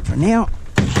the back for now.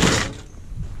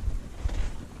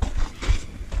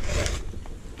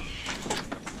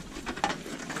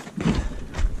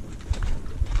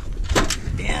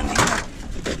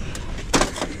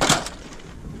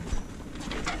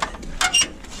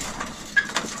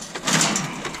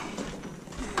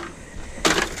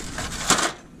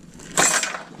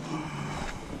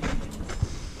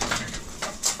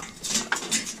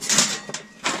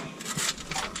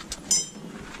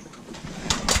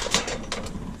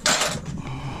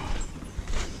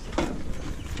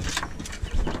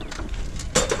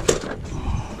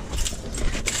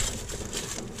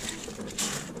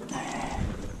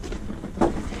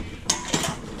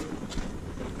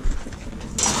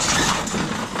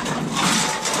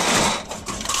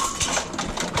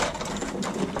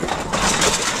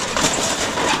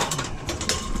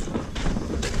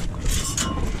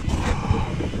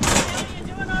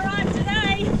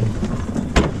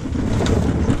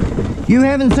 You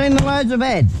haven't seen the loads I've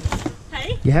had.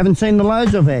 Hey? You haven't seen the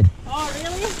loads I've had. Oh,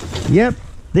 really? Yep.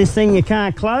 This thing you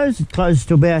can't close. It closes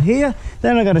to about here.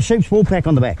 Then I've got a sheep's wool pack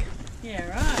on the back. Yeah,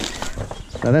 right.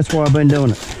 So that's why I've been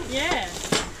doing it. Yeah.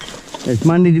 There's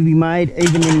money to be made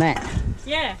even in that.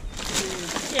 Yeah.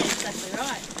 Yeah, exactly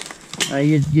right. So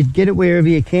you'd get it wherever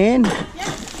you can. Yeah.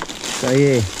 So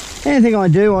yeah. Anything I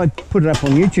do, I put it up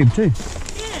on YouTube too.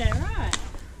 Yeah, right.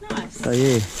 Nice. So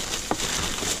yeah.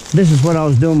 This is what I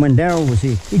was doing when Daryl was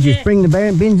here. He'd just bring the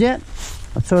bins out.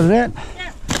 I'd sort it out.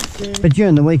 Yeah. But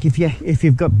during the week, if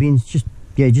you've got bins, just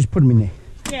put them in there.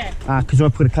 Yeah. Because I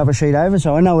put a cover sheet over,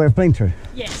 so I know where I've been through.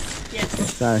 Yes.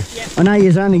 Yes. So Yep. I know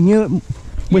you only knew it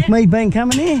with Yeah. me being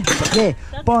coming here. But yeah,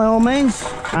 by all means,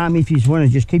 if you want to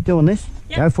just keep doing this,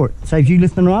 go for it. Saves you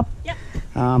lifting them up. Yep.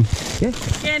 Yeah.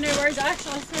 Yeah, no worries.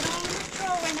 Actually, I said,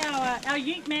 oh, I'm not sure when our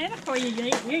ute man, I call you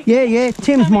ute. Yeah.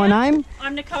 Tim's my name.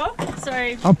 I'm Nicole, so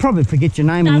I'll probably forget your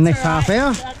name in the next half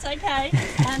hour. That's okay.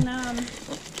 And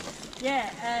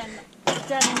yeah, and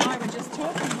Dad and I were just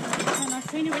talking, and I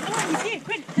seen you went, oh, he's here,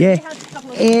 quick. Yeah. We had a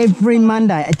couple of Every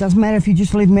Monday. It doesn't matter if you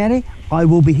just leave them out here. I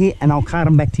will be here and I'll cart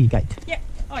them back to your gate. Yeah.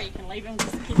 Oh, you can leave him.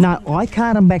 Just No, I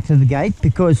cart them back to the gate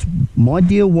because my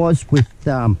deal was with,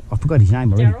 I forgot his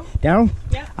name already. Daryl? Daryl?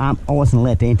 Yeah. I wasn't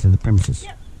allowed to enter the premises.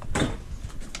 Yep.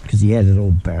 Because he had it all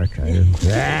barricaded.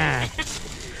 Ah.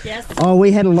 Yes. Oh,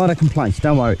 we had a lot of complaints,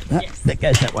 don't worry. Yes. That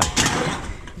goes that way.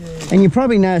 And you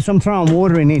probably noticed I'm throwing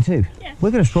water in here too. Yeah.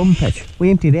 We've got a strawberry patch. We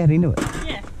emptied out into it.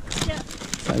 Yeah. Yeah.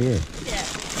 So yeah. Yeah.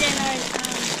 Yeah, no,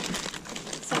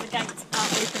 so the gates are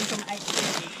open from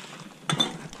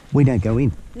 8:30. We don't go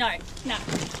in. No.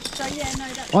 So yeah, no,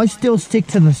 that's I fine. still stick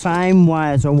to the same way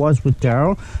as I was with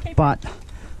Daryl, but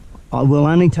I will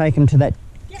only take him to that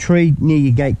tree near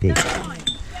your gate there. That's fine.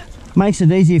 Makes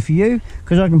it easier for you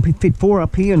because I can fit 4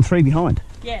 up here and 3 behind.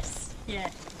 Yes. Yeah.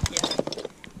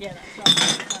 Yeah, that's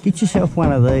right. Get yourself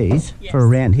one of these Yes. for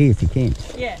around here if you can.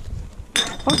 Yeah.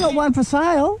 I've got one for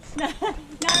sale. No,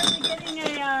 we're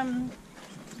getting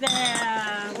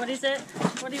what is it?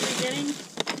 What are we getting?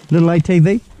 Little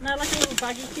ATV. No, like a little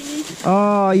buggy thingy.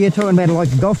 Oh, you're talking about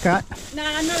like a golf cart. No,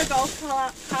 not a golf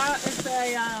cart. It's a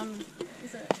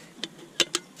is it?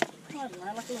 I don't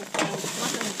know, like a little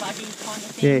buggy kind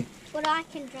of thing. Yeah. But I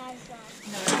can drive well.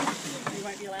 No, you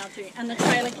won't be allowed to. And the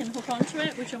trailer can hook onto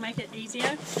it, which will make it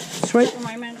easier. Sweet. At the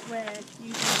moment, we're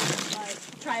using like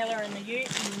trailer and the ute.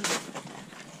 And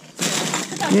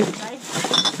Yep.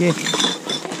 Yeah.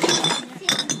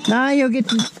 No, you'll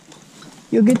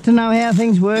get to know how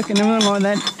things work and everything like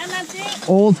that. And that's it.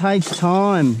 All takes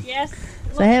time. Yes.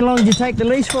 So how long did you take the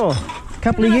lease for? A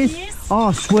couple of 2.5 years? years.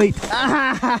 Oh, sweet.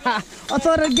 I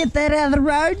thought I'd get that out of the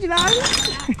road, you know.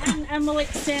 And we'll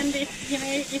extend if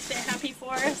they're happy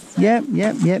for us. So.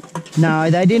 Yep. No,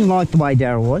 they didn't like the way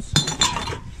Daryl was.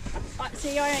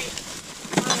 See, I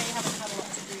haven't had a lot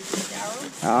to do with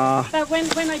Daryl. Ah. But when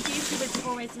I did, he was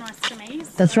always nice to me. So,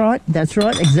 That's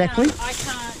right, exactly. I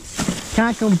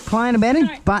Can't complain about him,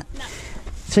 No, but... no.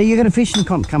 So you got a fishing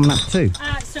comp coming up too?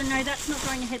 So no, that's not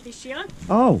going ahead this year.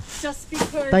 Oh, Just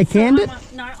because... They canned it?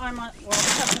 I'm on, well,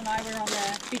 Cousin and I were on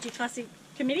the Fiji Classic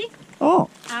committee. oh,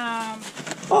 Um,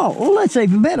 well that's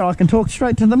even better. I can talk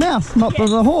straight to the mouth, not to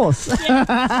the horse. because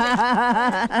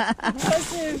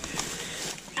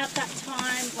of, at that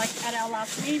time, like at our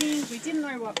last meeting, we didn't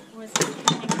know what was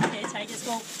happening with caretakers.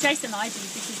 Well, Jason and I did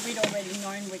because we'd already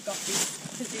known we'd got this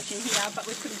position here, but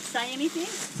we couldn't say anything.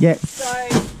 Yep. So,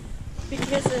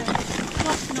 because of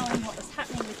not knowing what was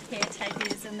happening with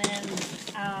caretakers and then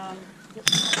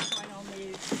what's going on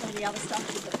with all the other stuff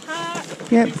with the park,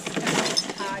 Yep.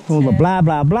 it's hard All the to- blah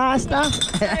blah blah stuff.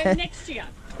 So next year,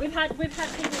 we've had people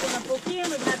want to book in,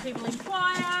 we've had people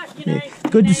inquire, you know.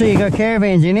 Good to see you got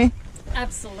caravans in here.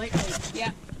 Absolutely,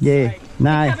 yeah. Yeah, So,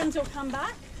 no. The cabins will come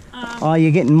back. Oh,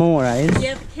 you're getting more, eh?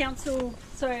 Yeah, the council,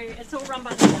 so it's all run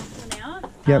by the council now.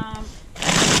 Yep.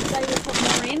 They will put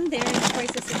more in, they're in the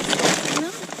process of sorting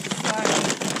them.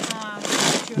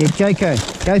 So, Yeah,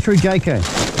 Jaco. Go through Jaco.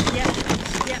 Yep.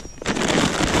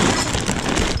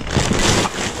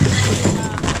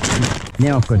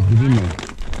 Now I've got to get in there.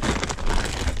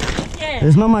 Yeah.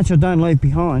 There's not much I don't leave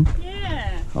behind.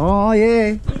 Yeah. Oh,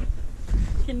 yeah.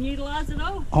 Can utilise it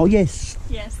all? Oh, yes.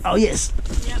 Yes. Oh, yes.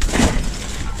 Yep.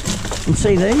 And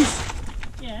see these?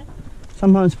 Yeah.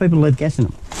 Sometimes people leave gas in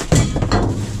them.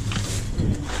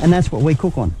 And that's what we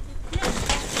cook on.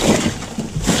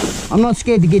 I'm not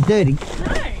scared to get dirty. No.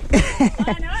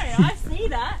 I know. I see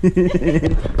that.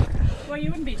 Well, you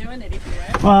wouldn't be doing it if you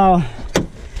were. Well,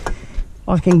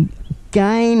 I can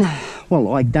gain,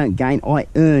 well, I don't gain, I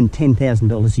earn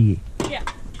 $10,000 a year. Yeah.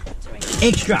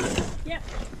 Extra. Yeah.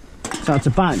 So it's a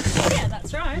bonus. Yeah,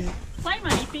 that's right.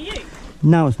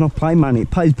 No, it's not play money.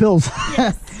 It pays bills.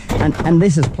 Yes. and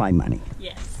this is play money.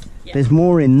 Yes. Yes. There's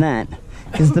more in that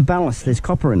because the ballast, there's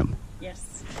copper in them.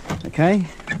 Yes. Okay?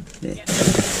 There. Yeah.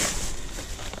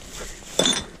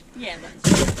 Yeah.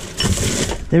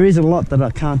 That's, There is a lot that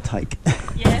I can't take.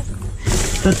 yes.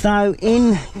 But though,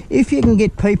 if you can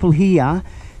get people here,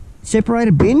 separate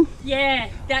a bin, Yeah,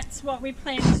 that's what we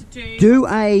plan to do. do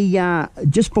a,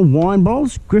 just for wine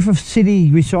bottles, Griffith City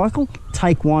Recycle,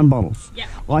 take wine bottles. Yeah.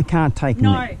 I can't take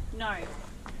them No.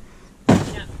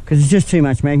 because it's just too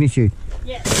much magnitude.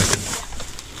 Yes.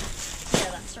 Yeah.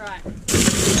 Yeah, that's right.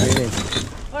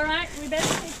 All right, we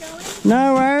better keep going.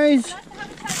 No worries. Nice to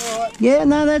have a chat with you. Yeah,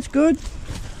 no, that's good.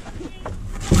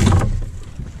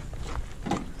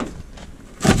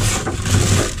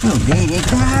 Oh, there you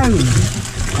go.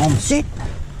 On set.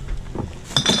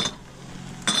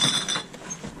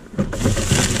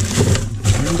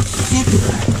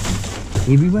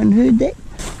 Everyone heard that?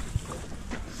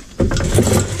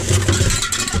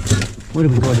 What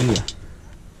have we got here?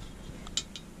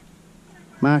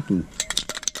 Marking.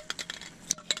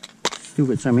 Still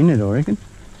got some in it, I reckon.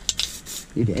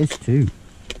 It has too.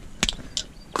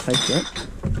 Take that.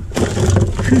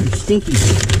 Phew, stinky.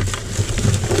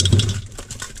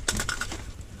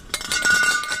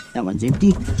 That one's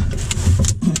empty.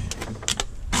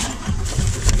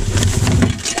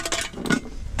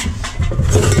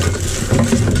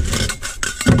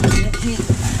 That's it.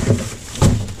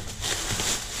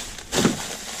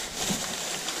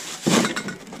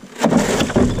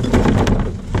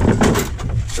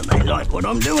 So they like what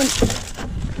I'm doing.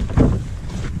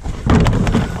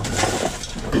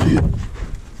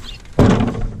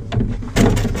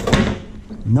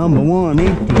 Number one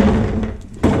empty.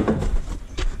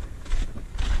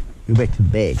 Go back to the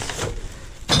bags.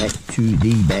 Back to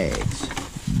the bags.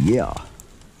 Yeah.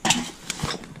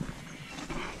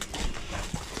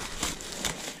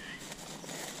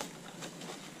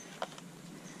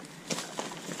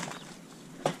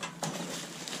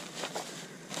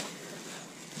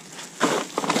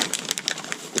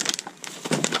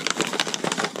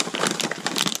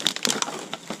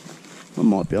 I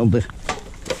might be able to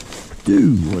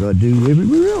do what I do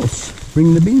everywhere else.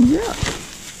 Bring the bins out.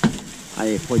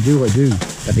 Hey, if I do, I do.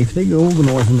 But if they're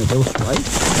organising it elsewhere,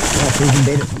 that's even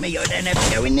better for me. I don't have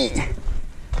to go in there.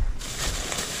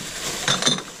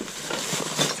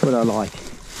 That's what I like.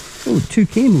 Oh, 2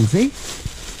 candles there.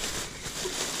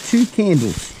 2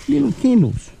 candles. Little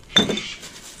candles.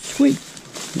 Sweet.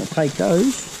 I'll take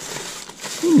those.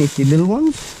 They're nifty little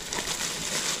ones.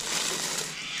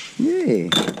 Yeah.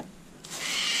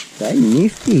 They're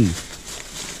nifty.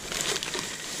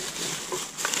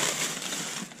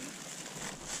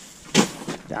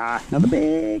 Ah, another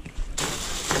bag.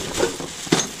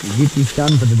 We'll get this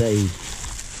done for today.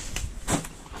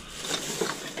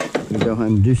 We'll go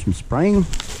home and do some spraying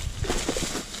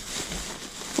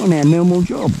on our normal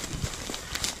job.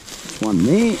 There's one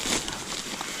there.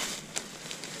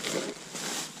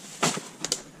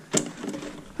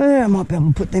 I might be able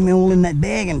to put them all in that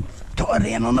bag and tie it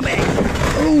down on the bag.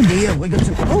 Oh dear, we got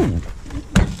some. Oh,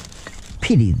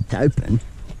 pity it's open.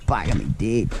 Bugger me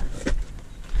dead.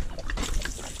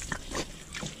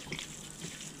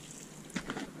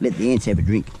 Let the ants have a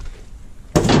drink.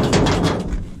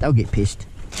 They'll get pissed.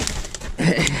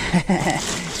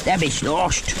 They'll be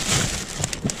sloshed.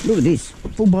 Look at this.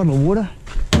 Full bottle of water.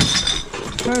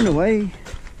 Throw it away.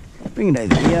 Bring it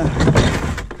over here.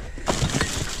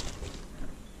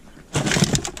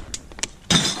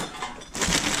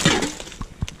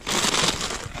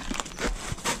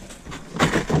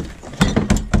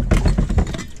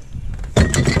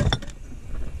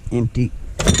 Empty.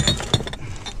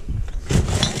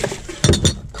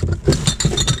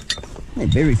 They're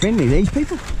very friendly, these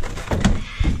people.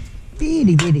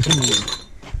 Very, very friendly.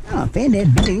 Oh, I found out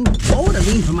a lot of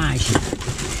information.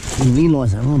 Didn't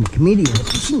realise I was on the committee of the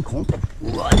fishing comp.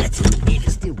 Oh, that's better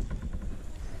still.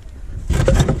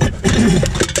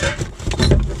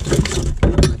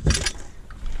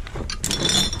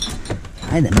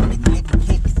 Hey, they're not even letting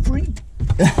cats free.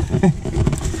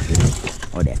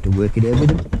 I'd have to work it out with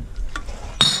them.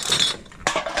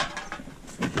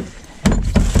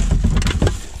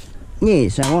 Yeah,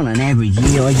 so on an average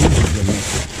year I usually get about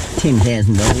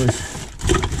 $10,000.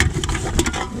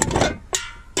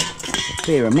 A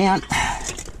fair amount.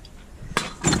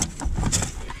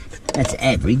 That's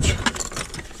average.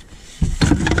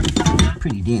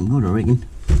 Pretty damn good, I reckon.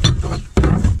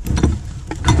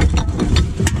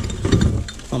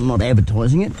 I'm not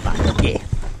advertising it, but yeah.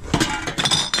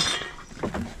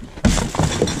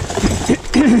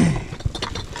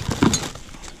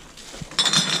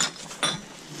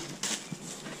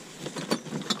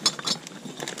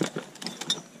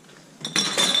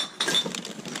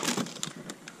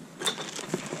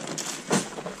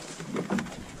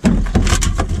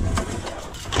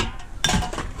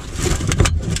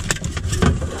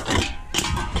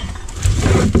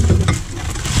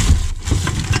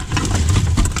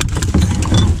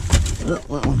 that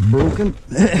one's broken.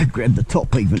 Grab the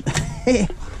top even.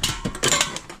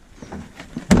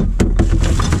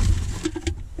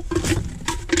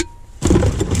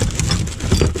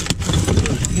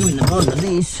 You in the bottom of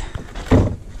this.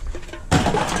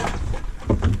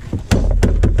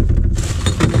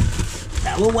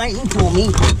 They were waiting for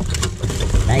me.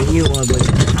 They knew I was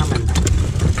coming.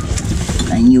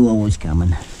 They knew I was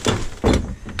coming.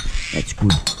 That's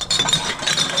good.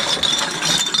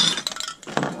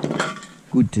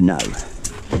 Good to know. Good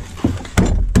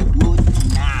to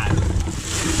know.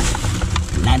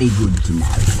 Bloody good to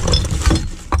know.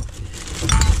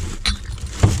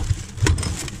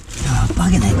 Oh,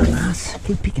 bugger that glass.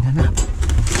 Keep picking it up.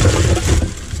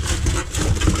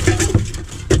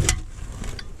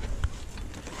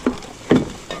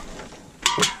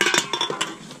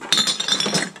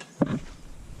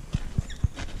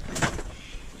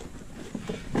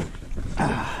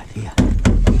 Ah, dear.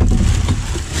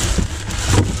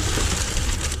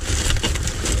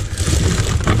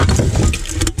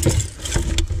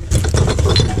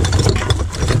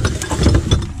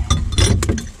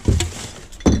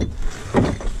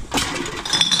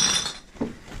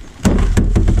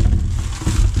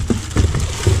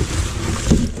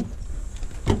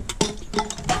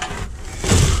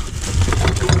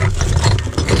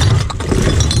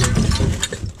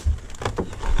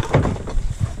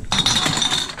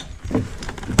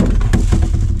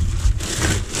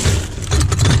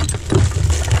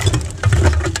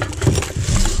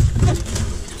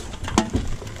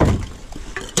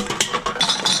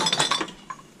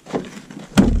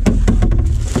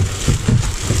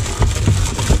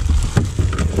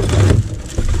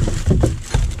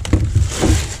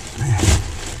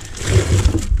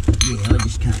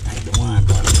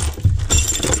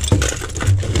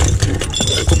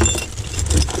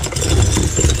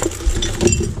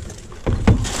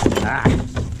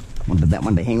 Wanted that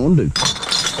one to hang on to.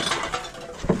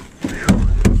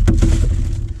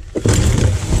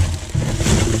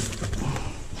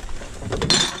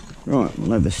 Right,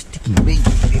 we'll have a sticky bead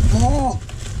a bit more.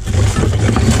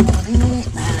 One there.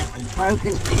 No, that one's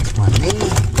broken. There's one there.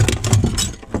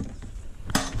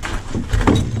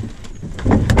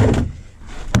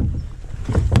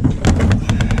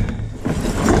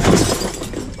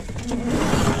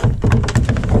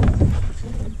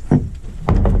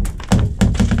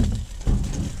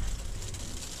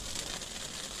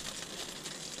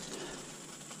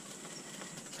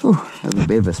 Have a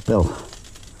bit of a spell.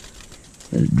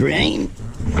 Let it drain.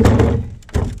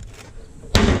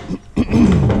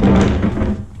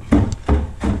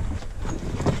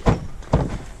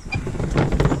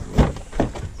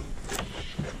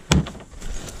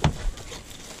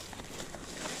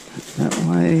 That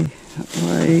way, that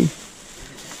way.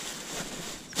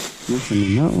 Nothing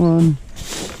in that one.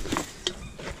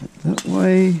 That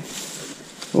way.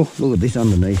 Oh, look at this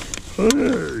underneath.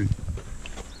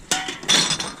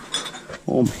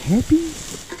 I'm happy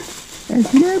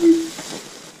as Larry.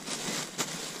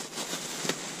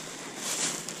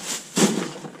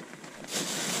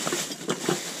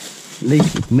 At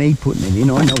least with me putting it in,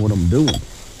 I know what I'm doing.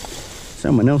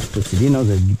 Someone else puts it in, I'll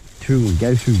go through and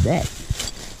go through that.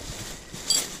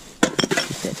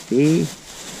 Put that there.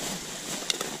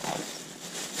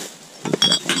 Put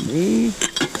that one there.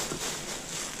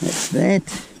 That's that.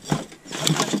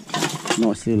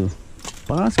 Nice little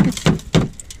basket.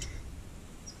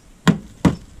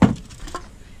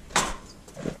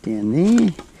 Down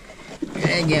there,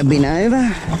 drag our bin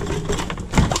over,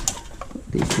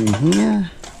 put this in here,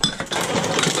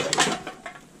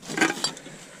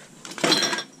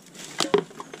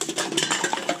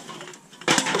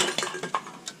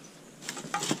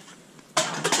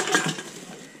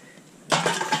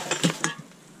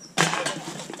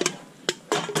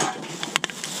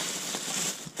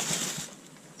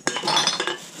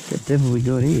 what the devil we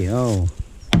got here? Oh.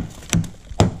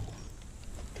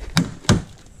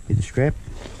 Scrap.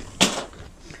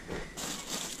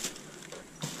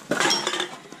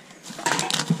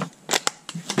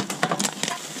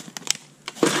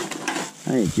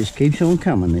 Hey, it just keeps on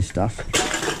coming, this stuff.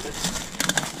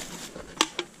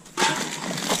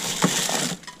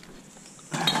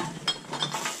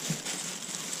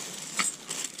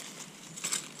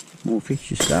 More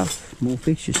fixture stuff, more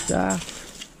fixture stuff.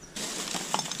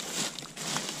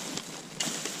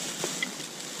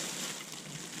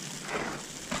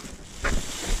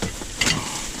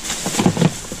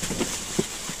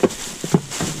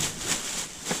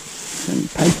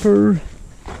 Paper,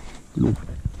 little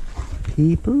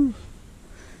paper,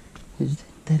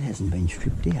 that hasn't been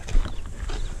stripped out.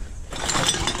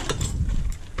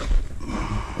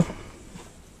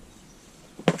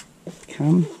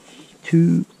 Come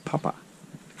to Papa.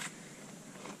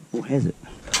 Or has it?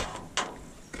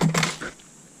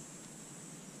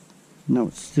 No,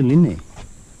 it's still in there.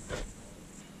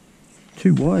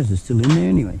 2 wires are still in there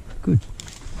anyway. Good.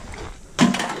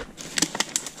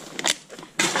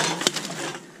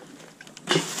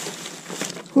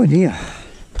 Oh dear.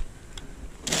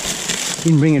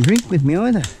 Didn't bring a drink with me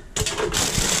either.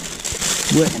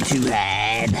 Working too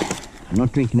hard. I'm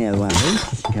not drinking out of one of these,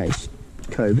 just in case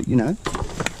COVID, you know.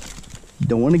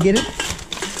 Don't want to get it.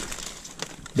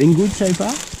 Been good so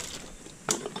far.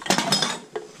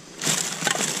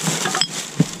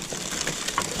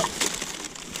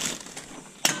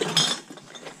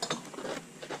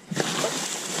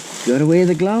 Gotta wear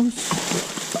the gloves,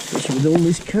 especially with all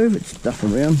this COVID stuff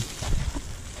around.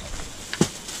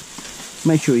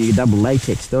 Make sure you double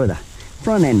latex either.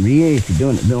 Front and rear if you're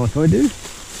doing it like I do.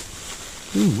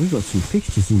 Ooh, we got some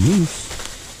fixtures in this.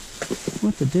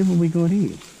 What the devil we got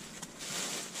here?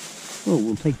 Oh,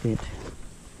 we'll take that.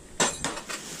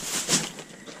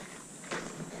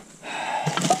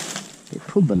 They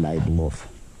pulled the label off.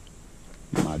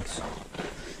 Mugs.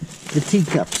 The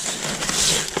teacups.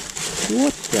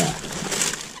 What the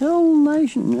hell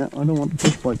nation? No, I don't want the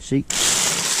push bike seat.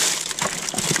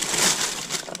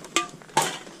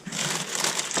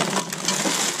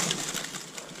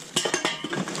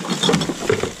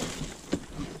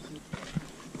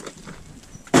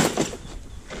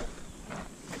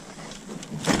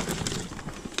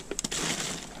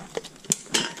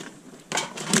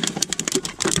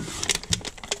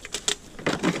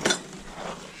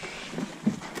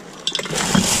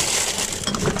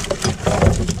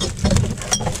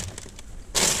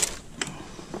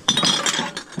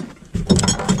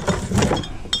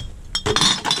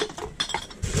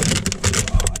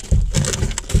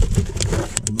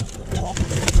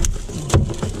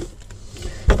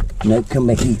 No, come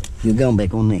back here. You're going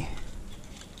back on there.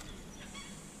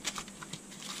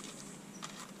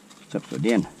 It's upside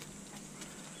down.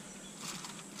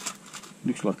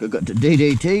 Looks like I got the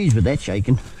DDTs with that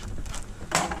shaking.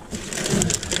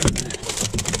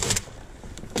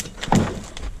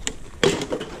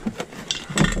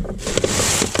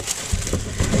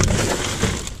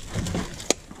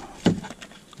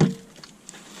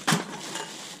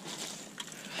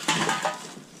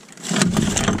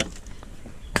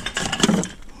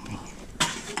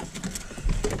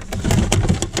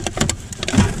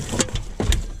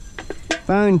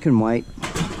 Phone can wait.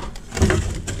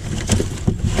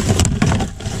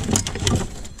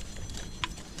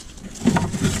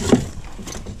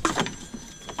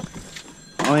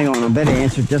 Oh, hang on, I better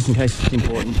answer it just in case it's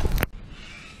important.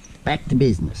 Back to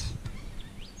business.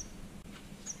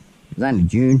 It was only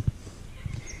June.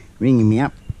 Ringing me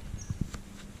up.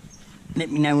 Let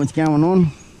me know what's going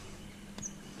on.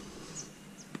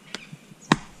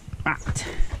 Right.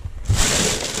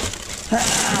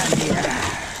 Ah, dear.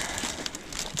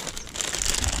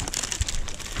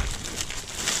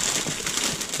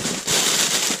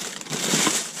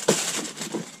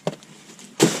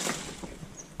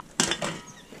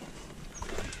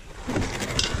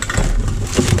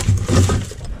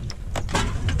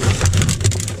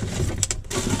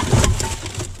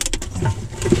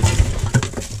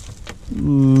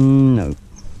 No.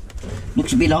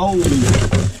 Looks a bit old.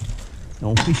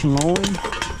 Old fishing line.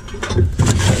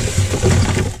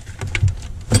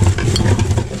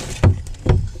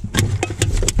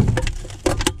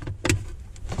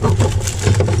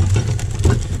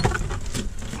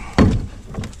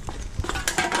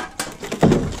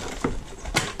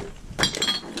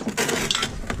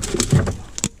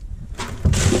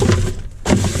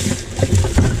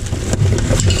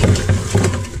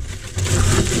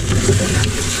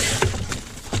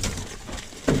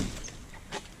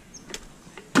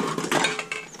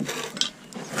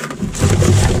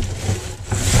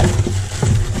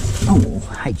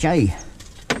 HA.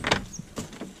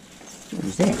 What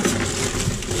was that?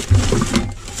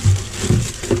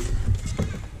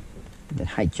 That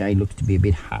HA looks to be a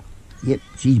bit hot. Yep,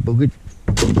 she's buggered.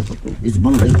 It's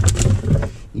bully.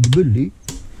 It's bully.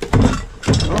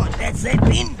 Right, that's that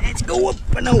pin. Let's go up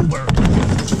and over.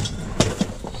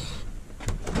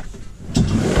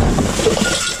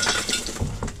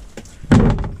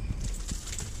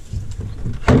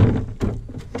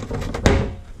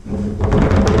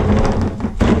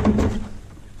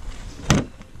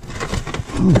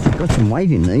 Got some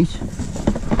weight in these.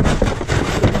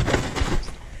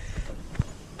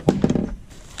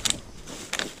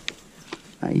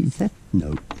 Hey, is that?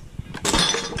 No.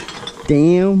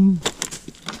 Damn.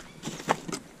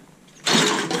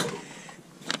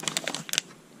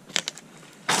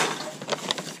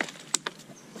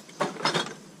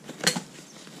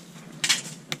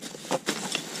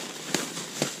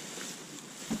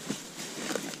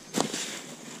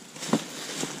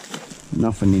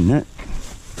 Nothing in that.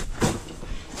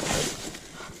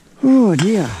 Oh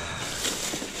dear.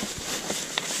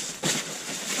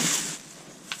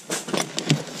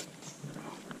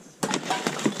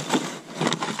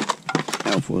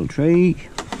 Alfoil tree.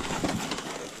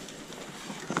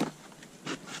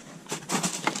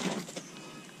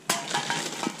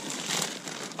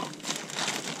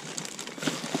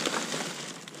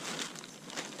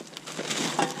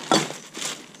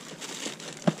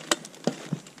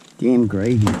 Damn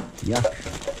gravy. Yuck.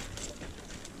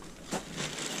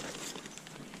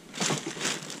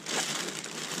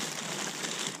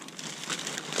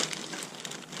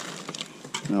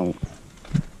 Oh.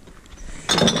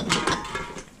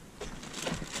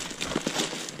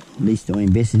 At least I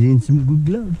invested in some good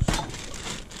gloves.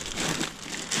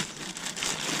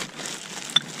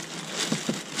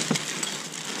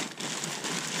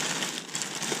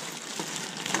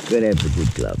 Gotta have the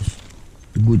good gloves.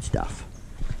 The good stuff.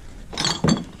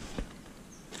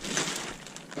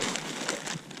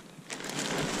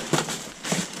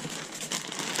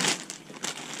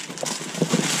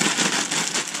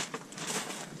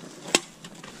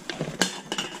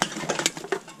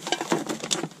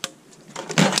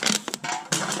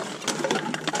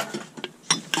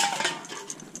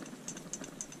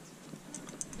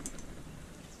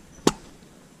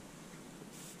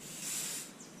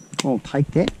 I'll take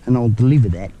that and I'll deliver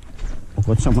that. I've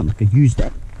got someone that could use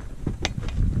that.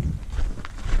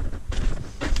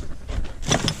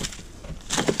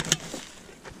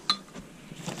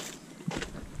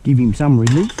 Give him some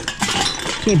relief.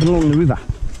 Camping along the river.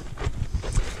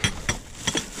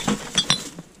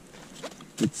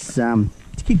 It's to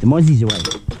keep the mozzies away.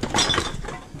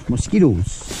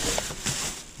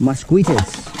 Mosquitoes.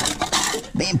 Mosquitoes.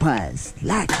 Vampires.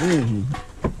 Like them.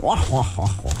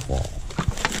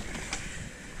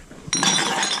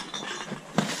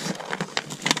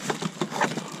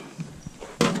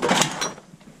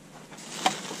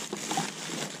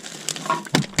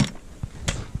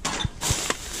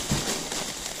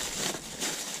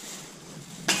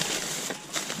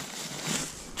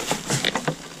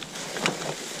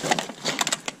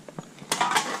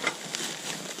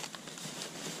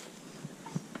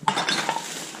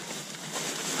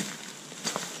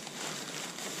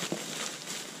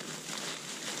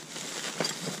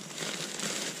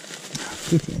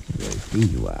 Get out of there, there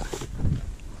you are.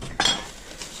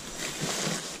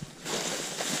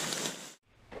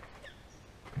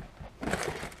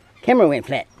 Camera went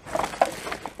flat.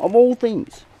 Of all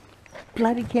things.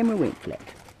 Bloody camera went flat.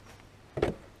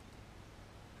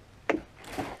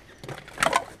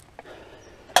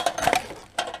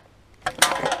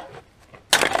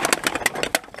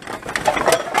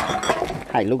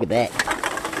 Hey, look at that.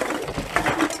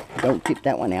 Don't tip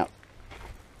that one out.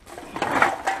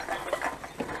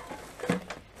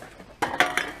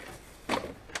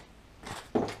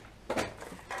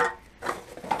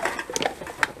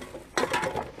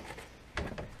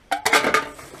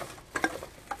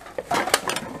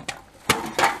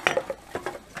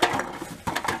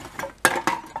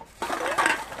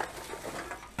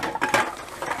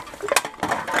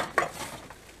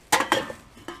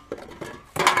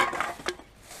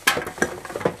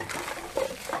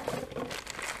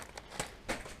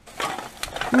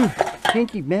 Ooh,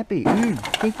 pinky mappy. Ooh,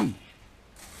 pinky. See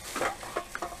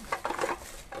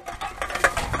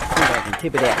if I can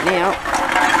tip it out now.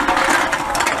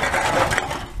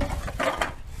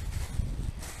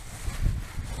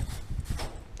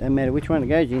 Don't matter which one it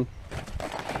goes in.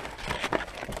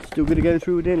 Still got to go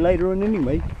through it then later on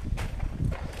anyway.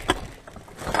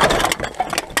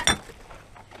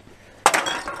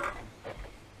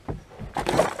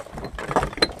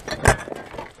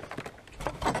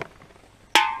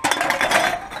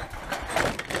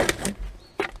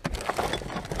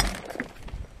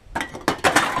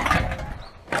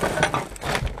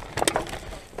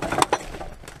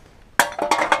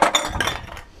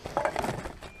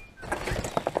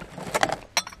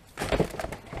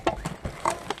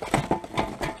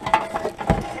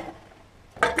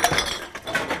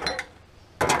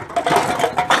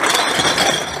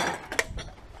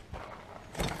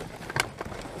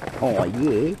 Oh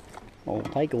yeah, I'll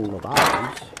take all of those.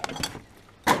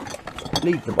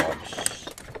 Leave the box.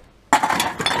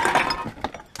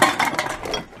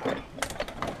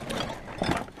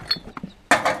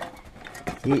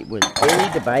 It was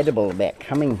very debatable about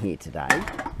coming here today,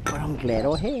 but I'm glad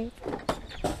I have.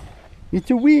 It's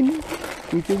a win.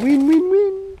 It's a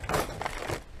win-win-win.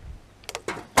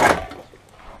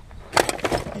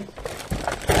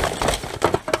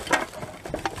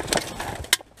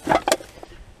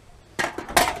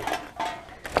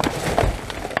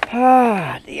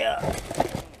 Ah dear.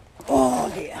 Oh.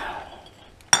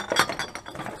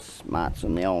 bolts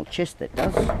on the old chest, that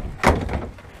does.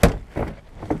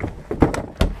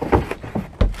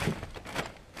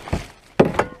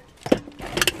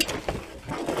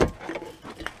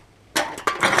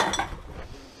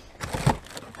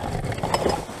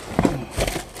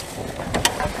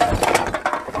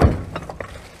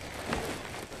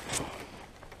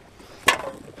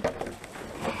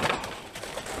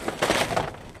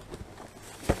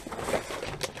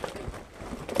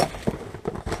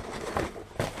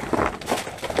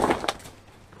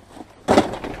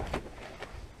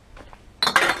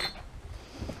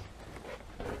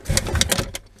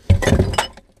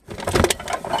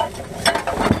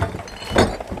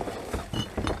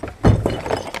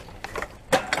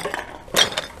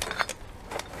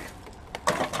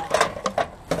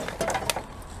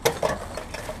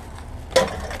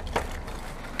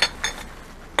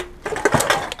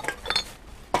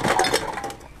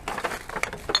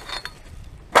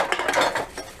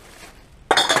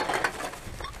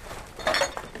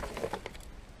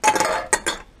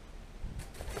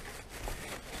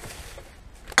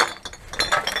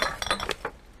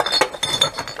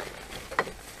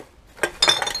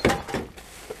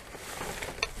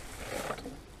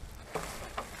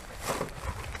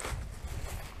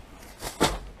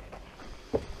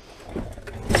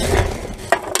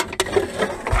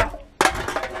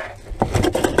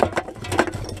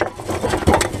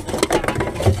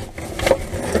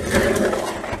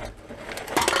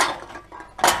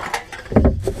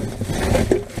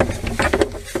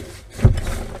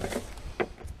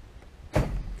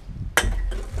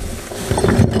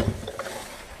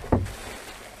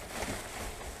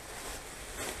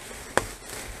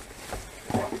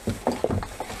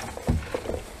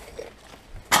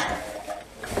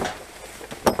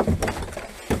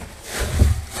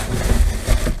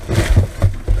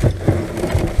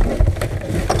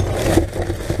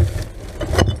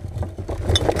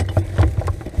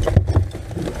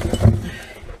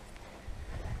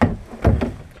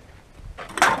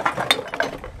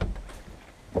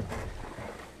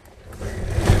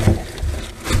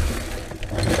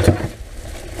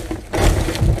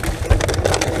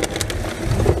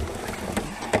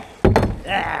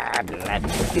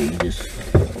 Jesus,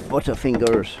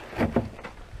 butterfingers.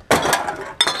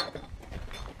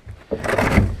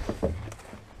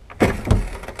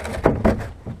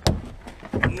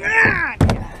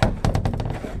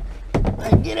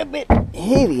 They get a bit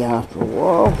heavy after a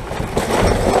while.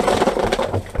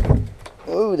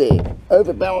 Oh, they're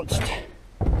overbalanced.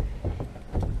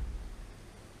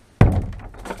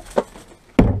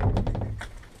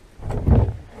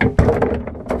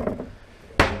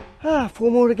 Ah,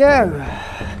 4 more to go.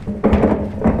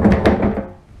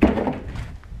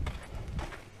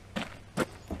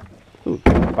 Ooh,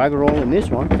 bugger all in this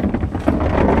one.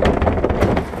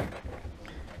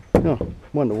 Oh,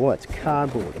 wonder why it's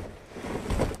cardboard.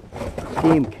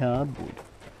 Damn cardboard.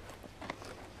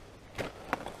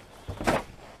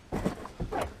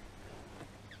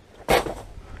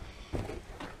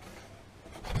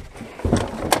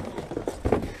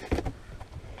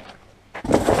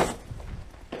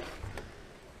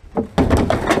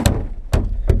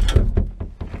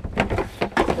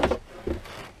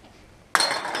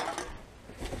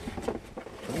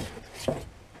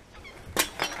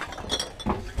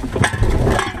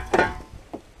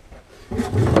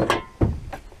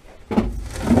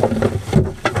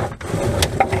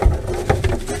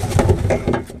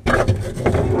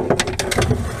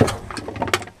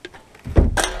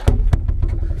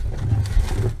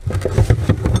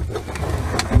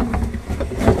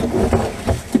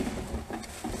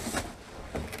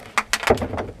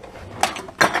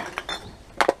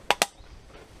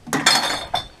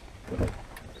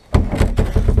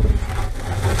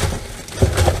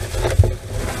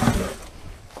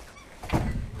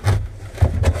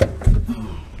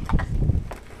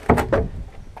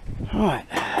 Right,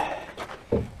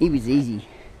 he was easy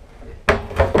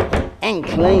and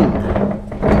clean.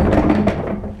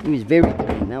 He was very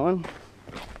clean, that one.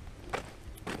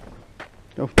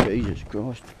 Oh, Jesus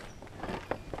Christ.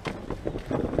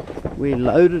 We're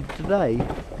loaded today.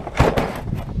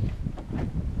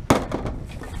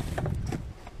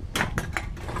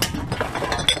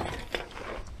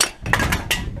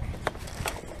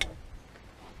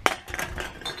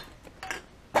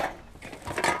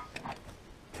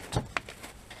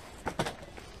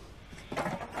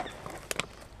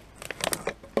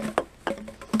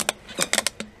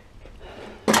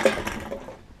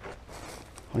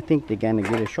 I think they're going to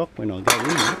get a shock when I go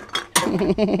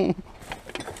in there.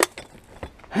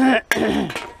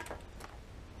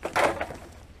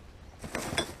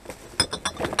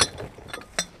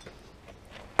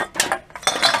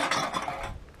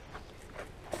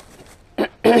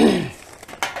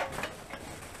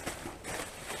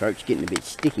 Throat's getting a bit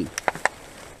sticky.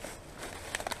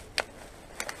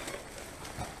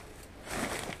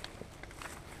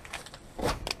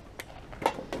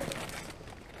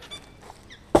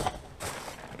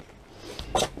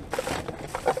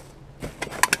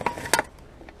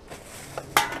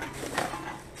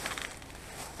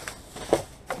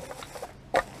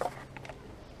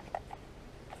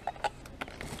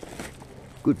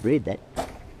 Good bread, that.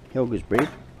 Helga's bread.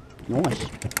 Nice.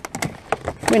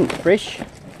 When it's fresh.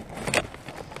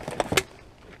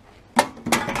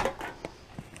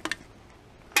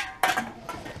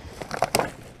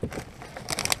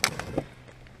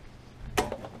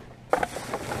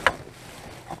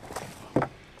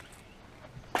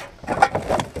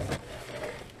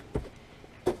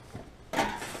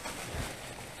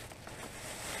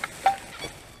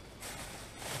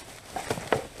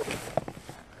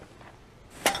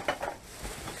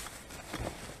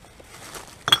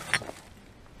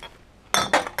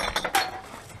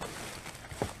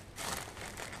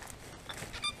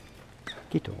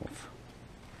 Get off.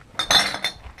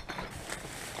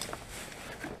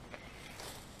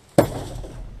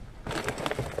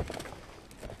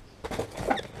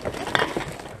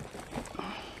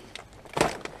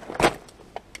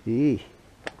 Yeah.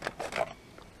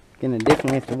 Gonna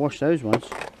definitely have to wash those ones.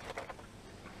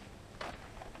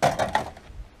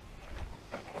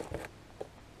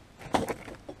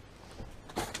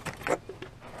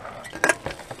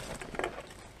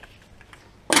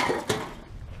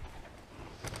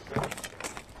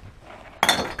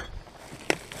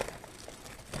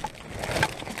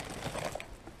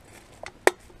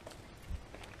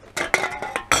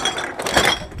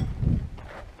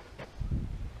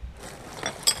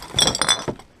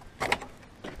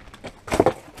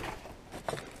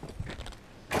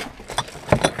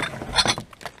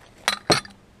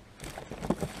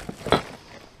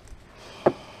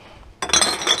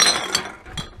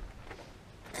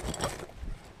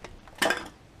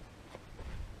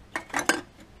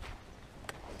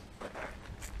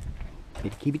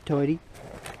 Better keep it tidy.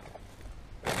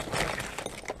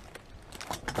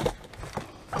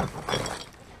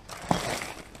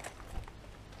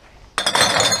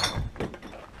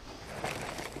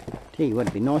 Tell you what,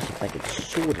 it'd be nice if they could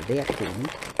sort it out for me.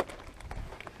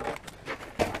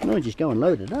 Not just go and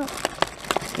load it up.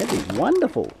 That'd be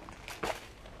wonderful.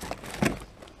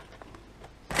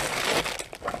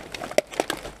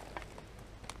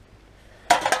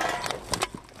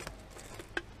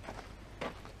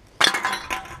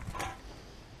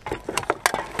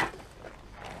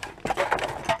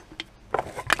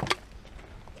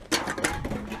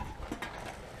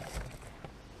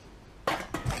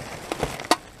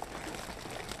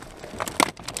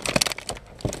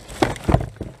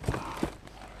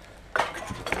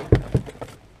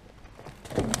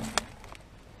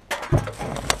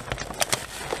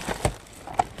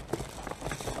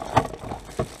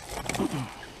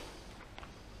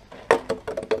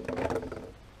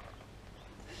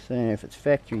 So if it's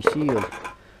factory sealed,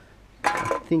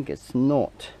 I think it's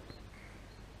not.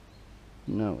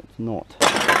 No, it's not.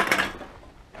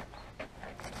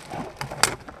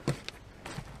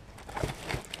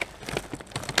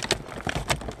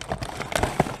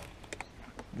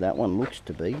 That one looks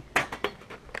to be.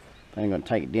 I'm going to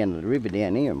take it down to the river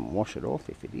down here and wash it off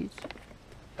if it is.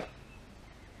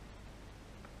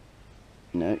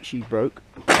 No, she broke.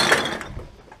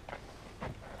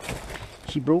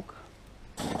 She broke.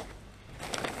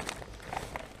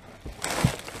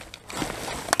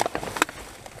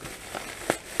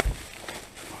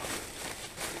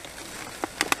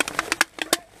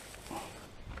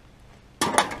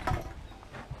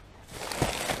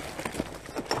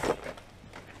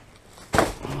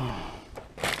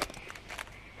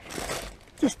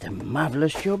 Just a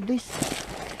marvellous job, this.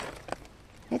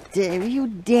 That's a real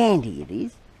dandy, it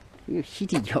is. Real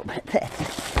shitty job at that.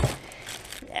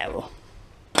 Yeah, well.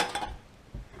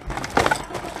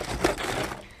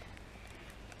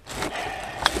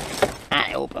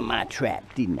 I opened my trap,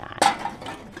 didn't I?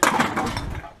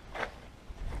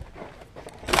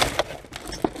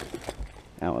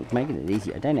 Oh, it's making it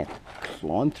easy. I don't have to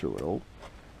climb through it all.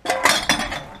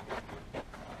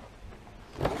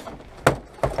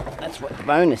 That's what the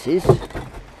bonus is.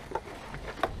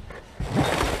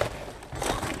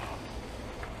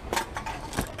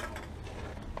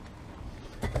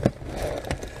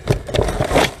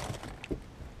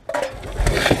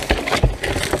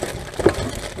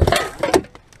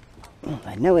 Well,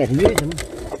 I know how to use them.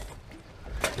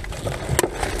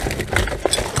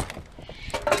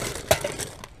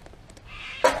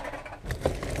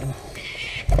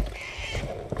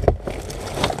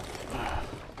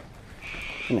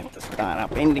 gonna have to start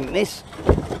upending this.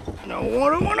 No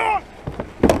water went on.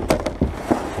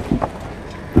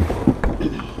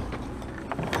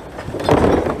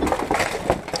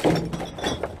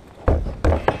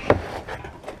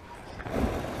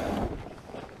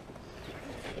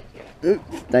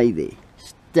 Stay there.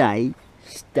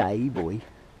 Stay, boy.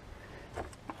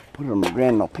 Put it on the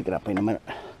ground and I'll pick it up in a minute.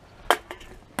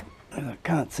 I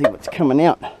can't see what's coming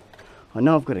out. I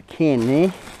know I've got a can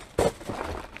there,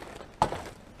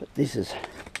 but this is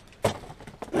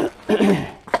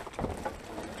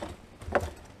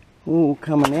all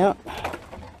coming out.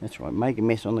 That's right, make a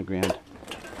mess on the ground.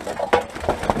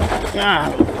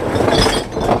 Ah.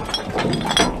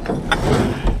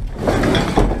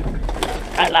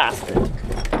 I lost it.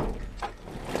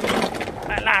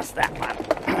 I lost that one.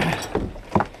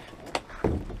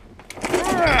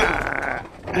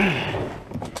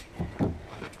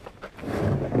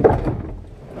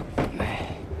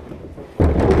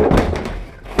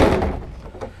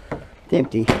 It's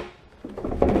empty.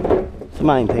 It's the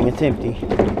main thing, it's empty.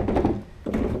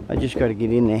 I just got to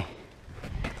get in there.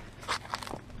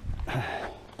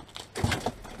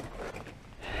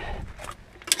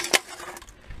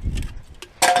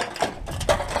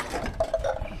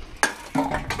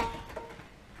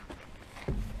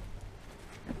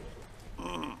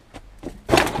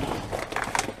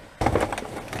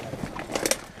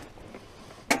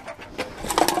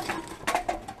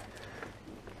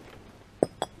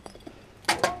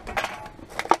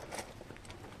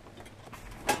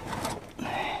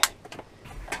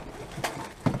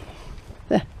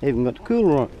 Even got the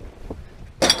cooler on.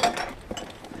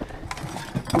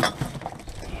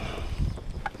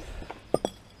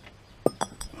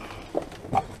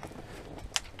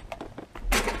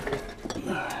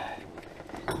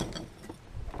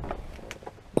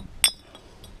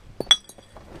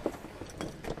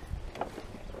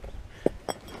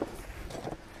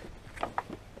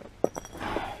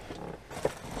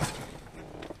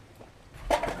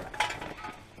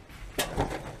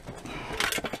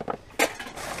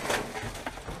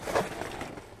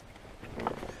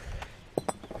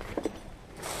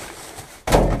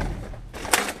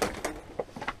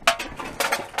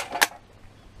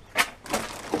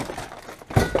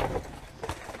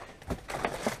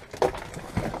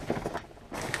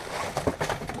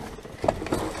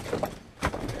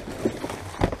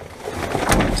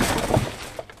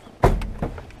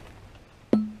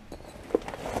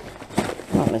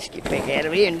 Let's get back out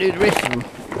of here and do the rest of them.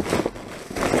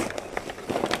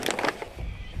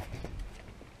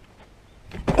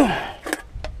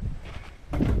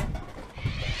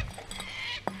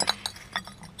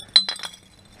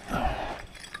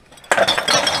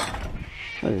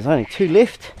 Well, there's only 2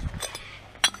 left.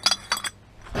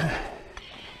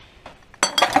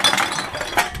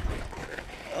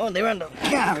 Oh, they're under the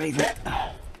car even.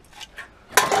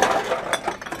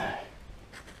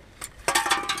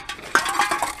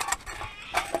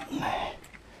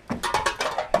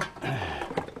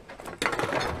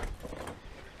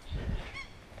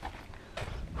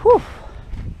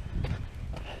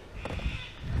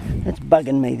 That's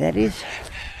bugging me, that is.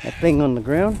 That thing on the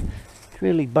ground. It's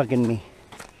really bugging me.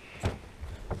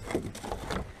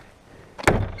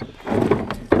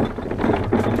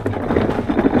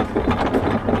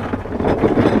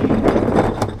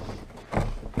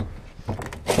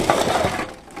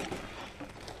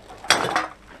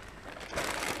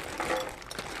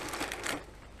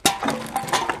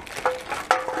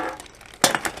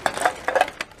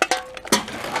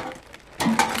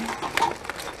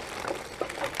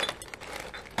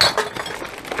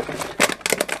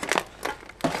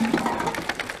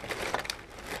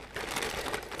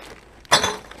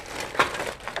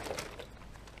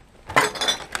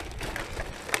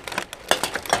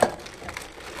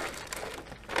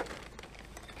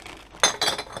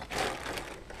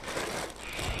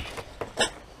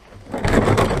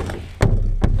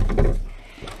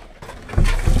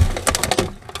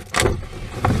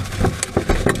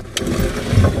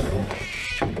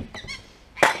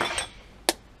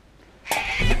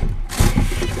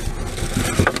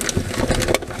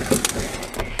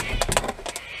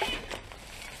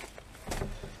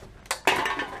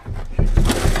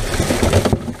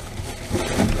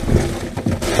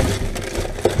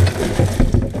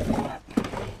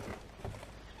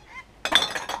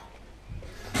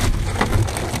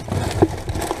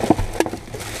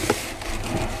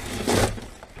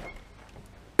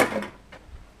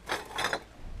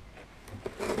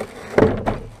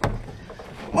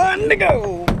 One to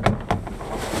go.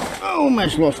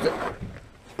 Almost lost it.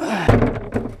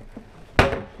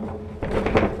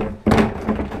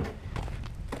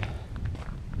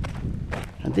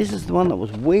 But this is the one that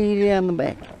was way down the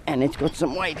back, and it's got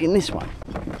some weight in this one.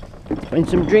 It's been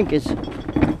some drinkers.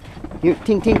 You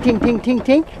tink, tink, tink, tink, tink,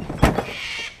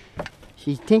 tink.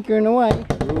 She's tinkering away.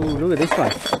 Ooh, look at this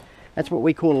one. That's what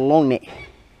we call a long neck.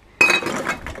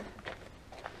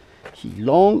 She's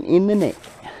long in the neck.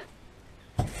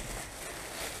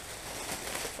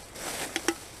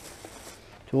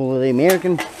 To all of the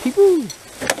American people.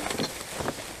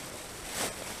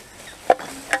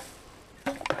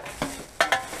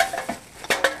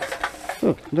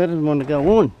 Look, that doesn't want to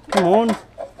go on. Come on.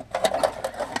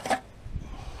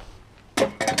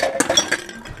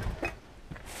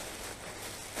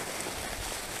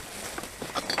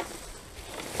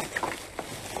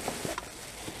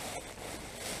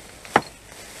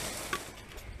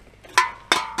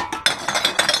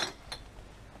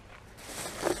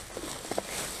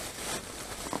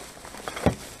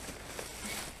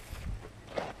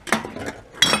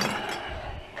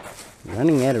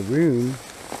 Running out of room.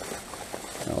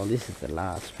 Oh, this is the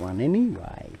last one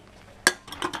anyway.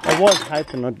 I was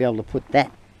hoping I'd be able to put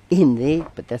that in there,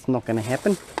 but that's not going to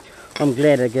happen. I'm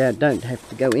glad I don't have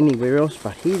to go anywhere else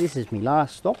but here. This is my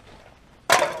last stop.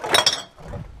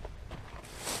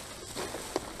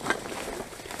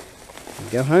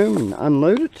 Go home and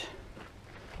unload it.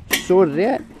 Sort it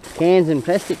out. Cans and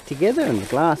plastic together and the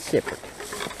glass separate.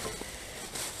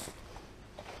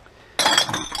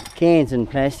 Cans and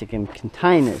plastic and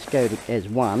containers go as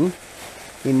one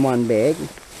in one bag.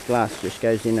 Glass just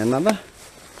goes in another.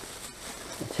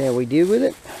 That's how we deal with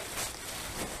it.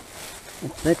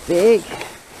 That's that bag.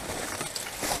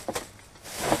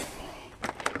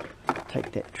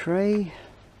 Take that tray.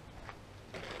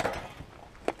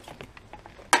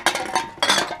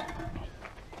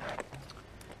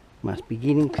 Must be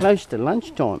getting close to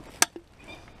lunchtime.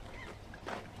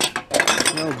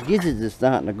 The old gizzards are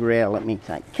starting to growl at me,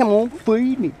 saying, come on,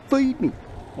 feed me, feed me.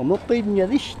 I'm not feeding you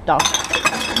this stuff.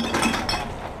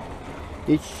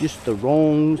 It's just the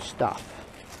wrong stuff.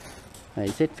 Hey,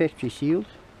 is that factory sealed?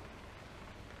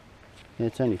 Yeah,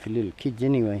 it's only for little kids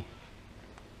anyway.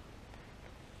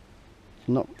 It's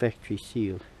not factory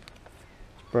sealed.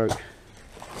 It's broke.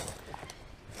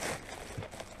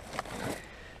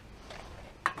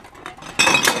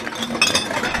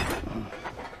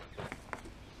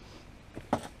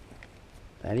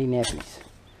 Bloody nappies.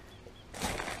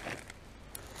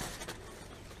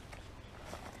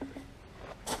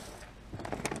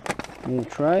 More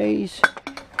trays.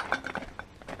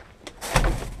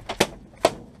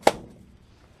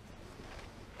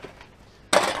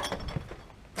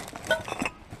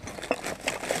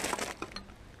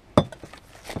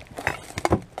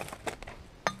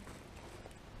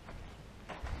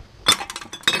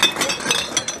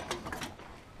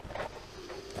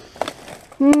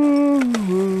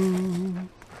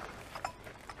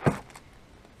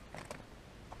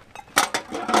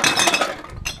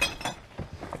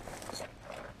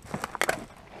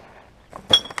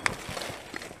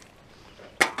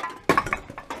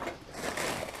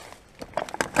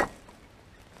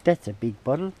 That's a big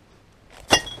bottle.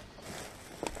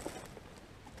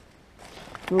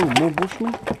 Oh, more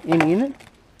Bushman. Any in it?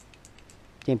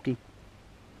 It's empty.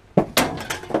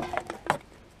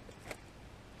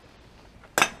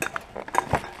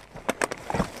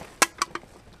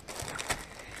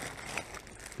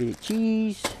 Bit of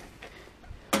cheese.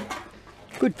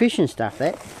 Good fishing stuff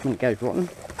that, when it goes rotten.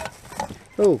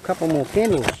 Oh, a couple more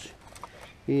candles.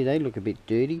 Yeah, they look a bit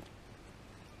dirty.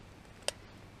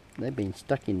 They've been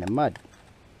stuck in the mud.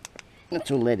 That's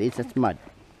all that is, that's mud.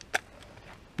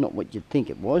 Not what you'd think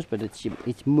it was, but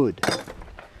it's mud.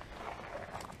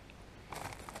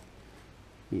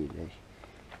 Yeah,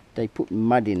 they put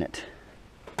mud in it.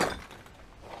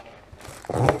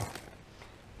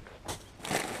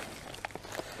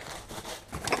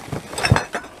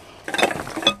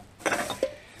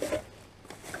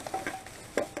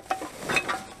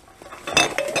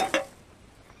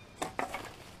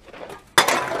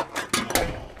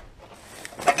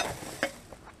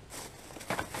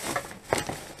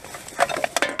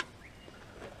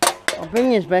 I'll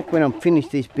bring this back when I'm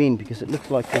finished this bin because it looks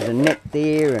like there's a net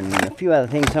there and a few other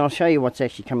things, and I'll show you what's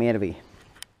actually coming out of here.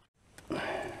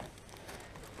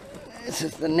 This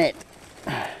is the net.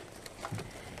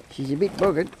 She's a bit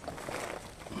buggered.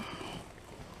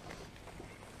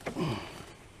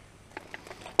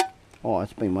 Oh,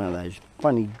 it's been one of those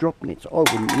funny drop nets. I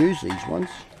wouldn't use these ones.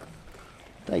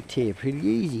 They tear pretty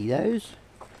easy, those.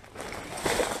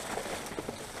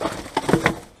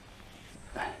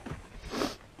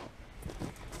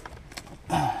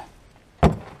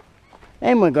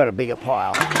 And we've got a bigger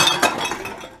pile.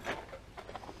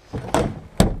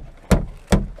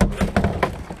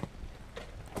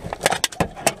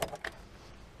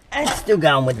 Still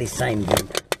going with this same bin.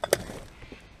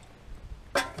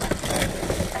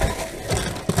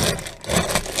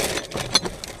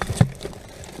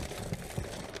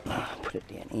 Put it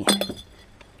down here.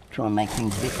 Try and make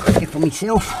things a bit quicker for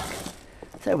myself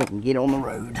so we can get on the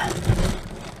road.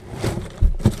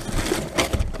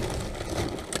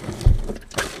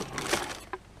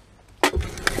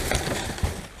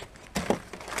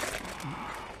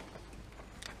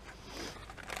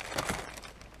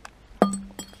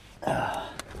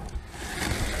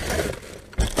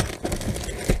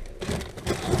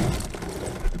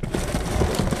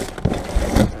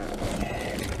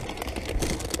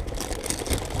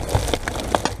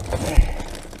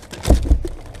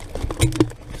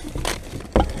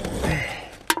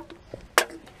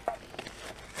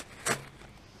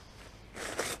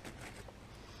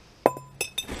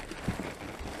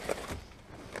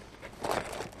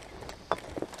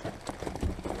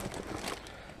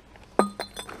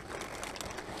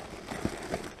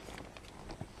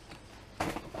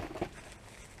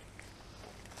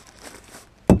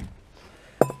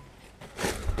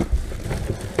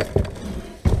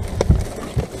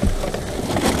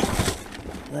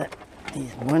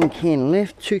 There's one can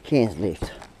left, 2 cans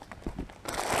left.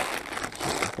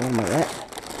 Bottom of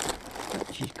that.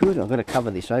 She's good. I've got to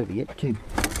cover this over yet too.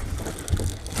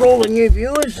 For all the new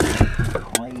viewers,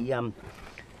 I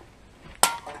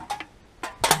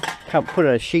can't put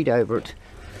a sheet over it,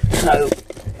 so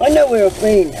I know where I've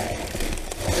been.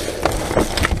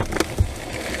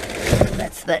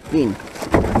 That's that bin.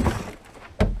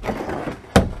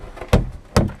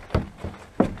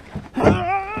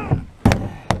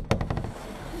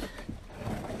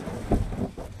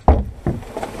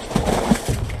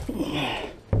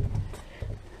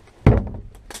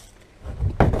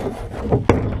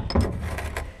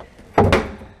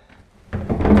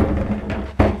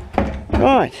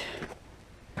 Right,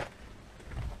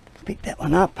 pick that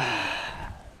one up,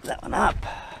 that one up.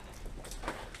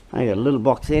 I got a little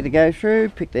box there to go through,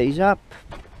 pick these up,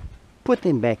 put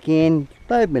them back in,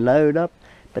 load my load up,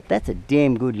 but that's a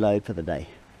damn good load for the day.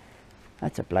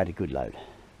 That's a bloody good load.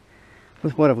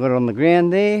 With what I've got on the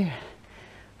ground there,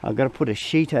 I've got to put a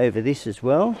sheet over this as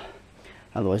well,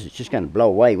 otherwise it's just going to blow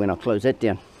away when I close that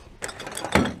down.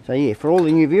 So yeah, for all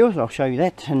the new viewers, I'll show you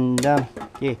that, and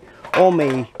yeah, all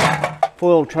my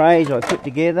foil trays I put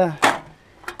together.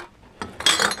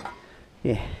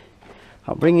 Yeah,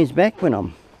 I'll bring his back when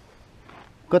I'm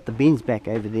got the bins back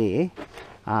over there,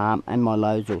 and my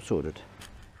loads all sorted.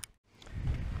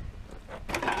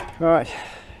 Right,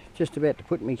 just about to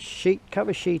put my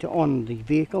cover sheet on the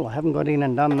vehicle. I haven't got in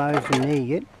and done those in there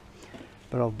yet,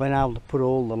 but I've been able to put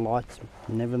all the lights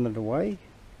and everything away.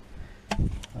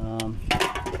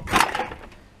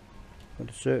 Got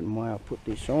a certain way I'll put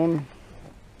this on.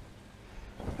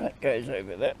 That goes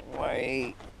over that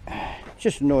way. It's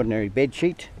just an ordinary bed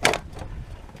sheet.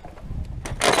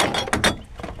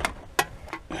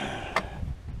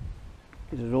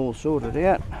 Get it all sorted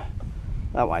out.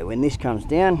 That way when this comes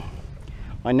down,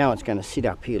 I know it's going to sit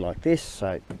up here like this,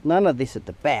 so none of this at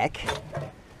the back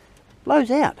blows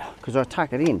out because I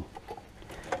tuck it in.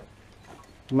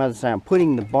 You might say I'm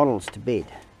putting the bottles to bed.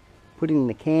 Putting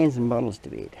the cans and bottles to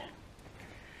bed.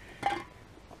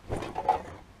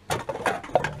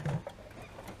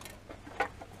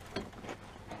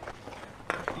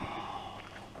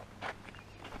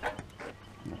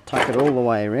 Tuck it all the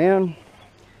way around.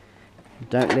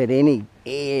 Don't let any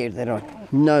air that I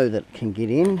know that can get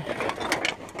in.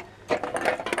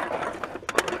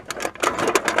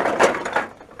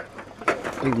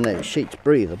 Even though the sheet's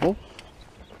breathable.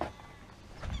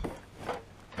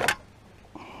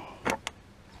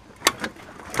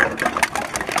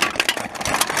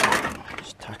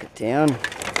 Just tuck it down.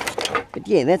 But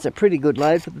yeah, that's a pretty good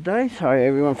load for the day. Sorry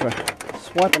everyone for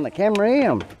swiping the camera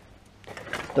here.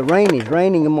 The rain is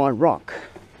raining on my rock.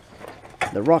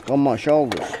 The rock on my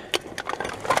shoulders.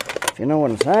 If you know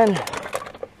what I'm saying.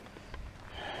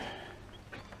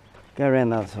 Go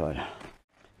around the other side.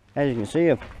 As you can see,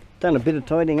 I've done a bit of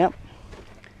tidying up.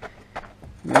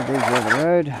 Move these over the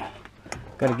road.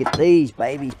 Got to get these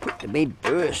babies put to bed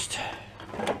first.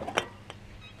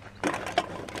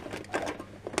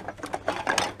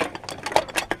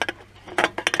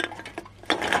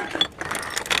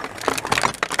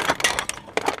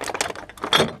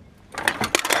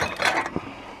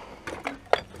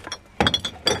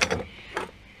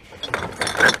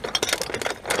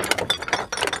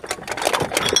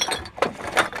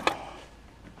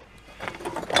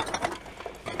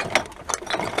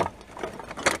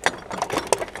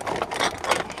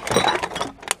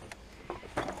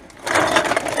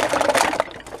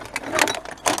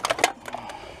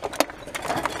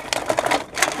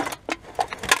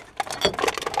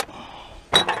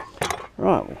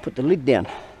 Right, we'll put the lid down.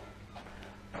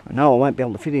 I know I won't be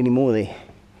able to fit any more there.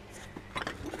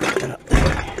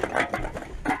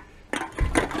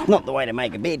 Not the way to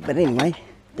make a bed, but anyway,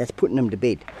 that's putting them to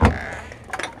bed.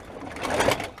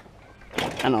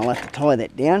 And I'll have to tie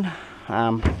that down.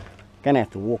 Gonna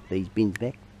have to walk these bins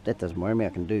back. That doesn't worry me, I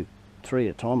can do 3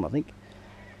 at a time, I think.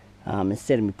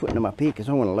 Instead of me putting them up here, because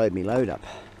I want to load my load up.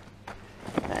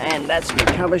 And that's my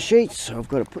cover sheets, so I've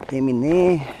got to put them in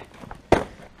there.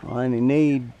 I only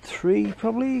need 3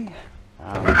 probably.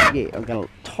 Yeah, I'm going to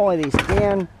tie this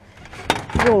down,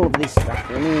 put all of this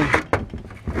stuff in here.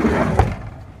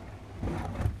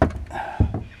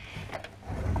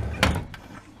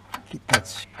 Get that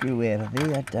screw out of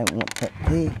there, I don't want that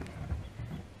there.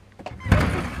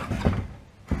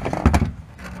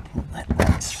 Put that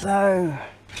like so.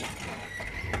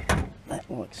 That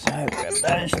like so. Grab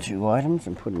those 2 items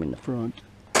and put them in the front.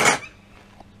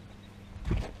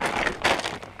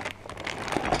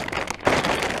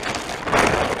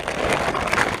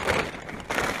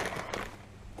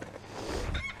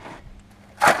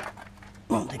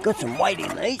 Well, they've got some weight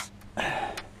in these.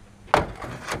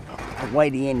 I'll weigh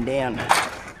the end down.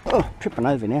 Oh, tripping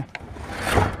over now.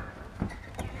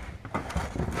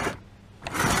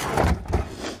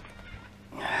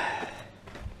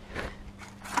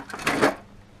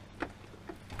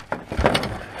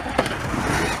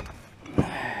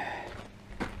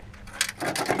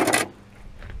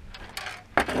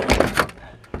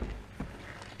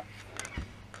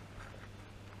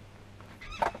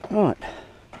 Right,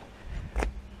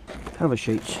 cover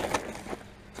sheets.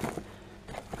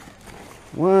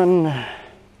 1,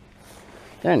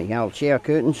 they're only old shower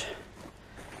curtains,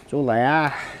 that's all they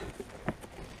are.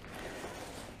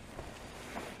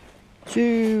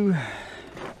 2,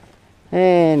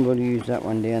 and we'll use that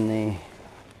one down there.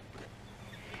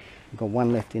 I've got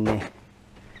 1 left in there.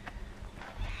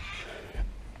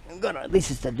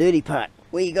 This is the dirty part,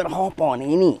 where you got to hop on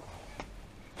in it.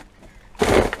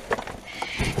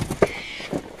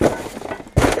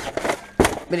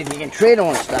 But if you can tread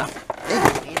on stuff,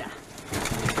 it's better.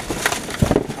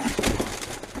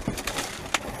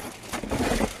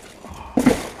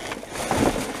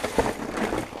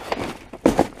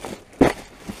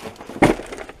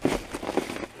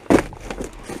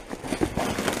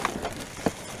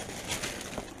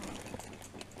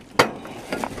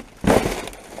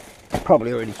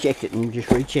 Probably already checked it and I'm just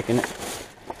rechecking it.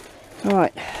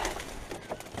 Alright,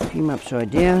 put him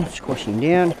upside down, squash him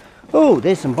down. Oh,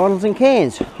 there's some bottles and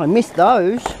cans. I missed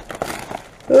those.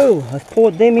 Oh, I've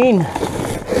poured them in.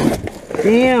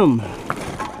 Damn.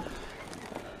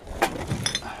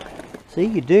 See,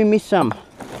 you do miss some.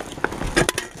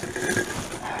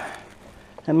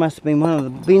 That must have been one of the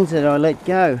bins that I let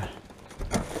go.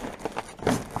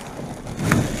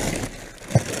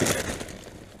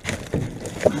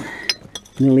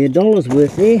 Nearly $1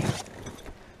 worth there.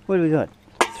 What do we got?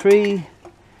 3,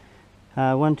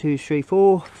 1, 2, 3,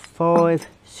 4, 5,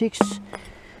 6.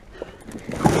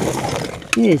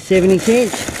 Yeah, 70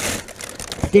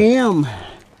 cents. Damn.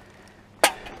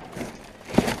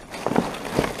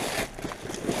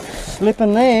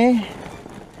 Slipping there.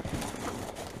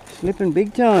 Slipping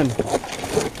big time.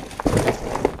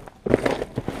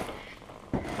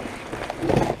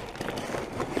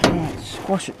 Right,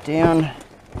 squash it down.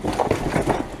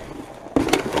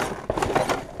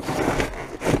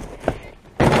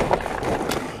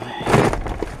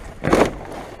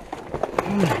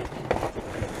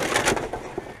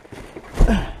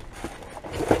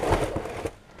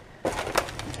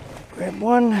 Grab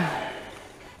one.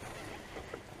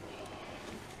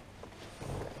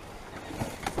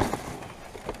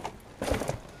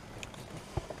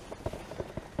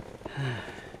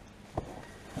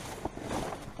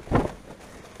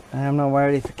 I'm not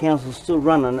worried if the council's still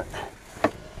running it.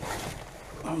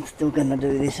 I'm still going to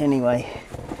do this anyway.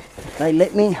 If they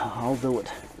let me, I'll do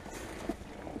it.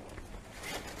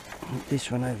 Put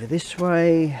this one over this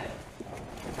way.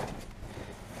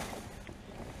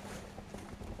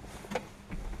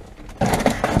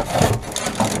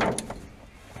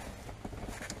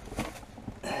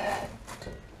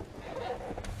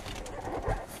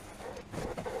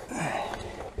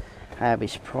 I'll be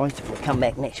surprised if we come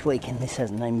back next week and this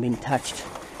hasn't even been touched.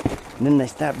 And then they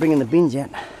start bringing the bins out.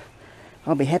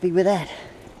 I'll be happy with that.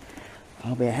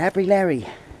 I'll be a happy Larry.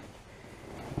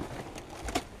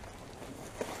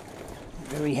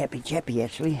 Very happy chappy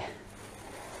actually.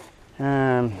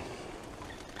 We'll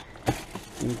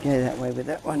go that way with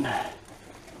that one.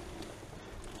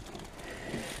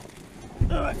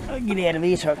 Alright, I'll get out of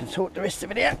here so I can sort the rest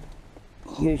of it out.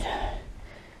 Use.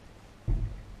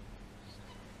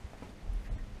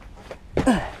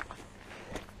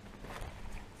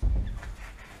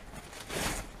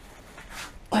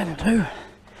 too.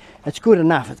 It's good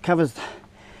enough. It covers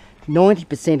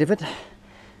 90% of it,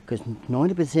 because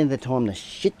 90% of the time the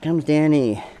shit comes down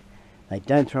here. They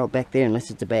don't throw it back there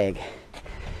unless it's a bag.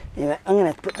 Anyway, I'm going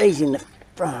to have to put these in the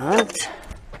front.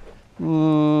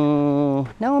 No,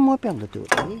 I might be able to do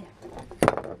it here.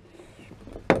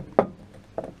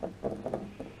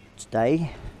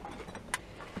 Stay.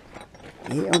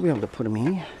 Yeah, I'll be able to put them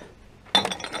here.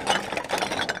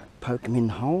 Poke them in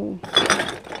the hole.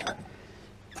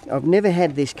 I've never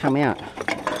had this come out.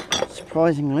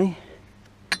 Surprisingly,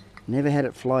 never had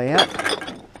it fly out.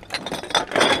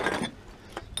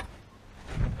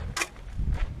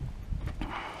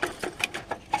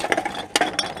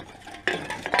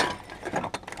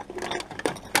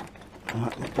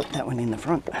 Right, we'll put that one in the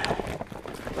front.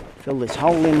 Fill this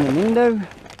hole in the window.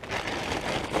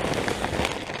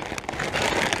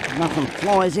 Nothing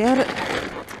flies out it.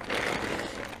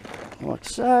 Like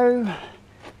so.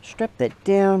 Strap that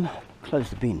down, close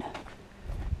the bin.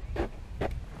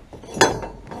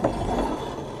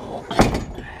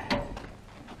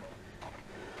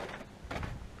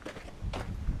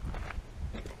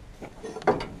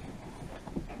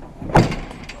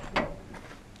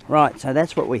 Right, so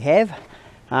that's what we have.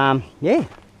 Yeah.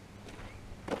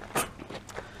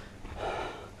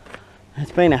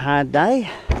 It's been a hard day,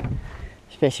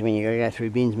 especially when you gotta go through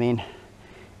bins, man.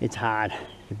 It's hard.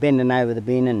 You're bending over the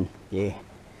bin and yeah,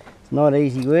 it's not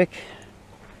easy work.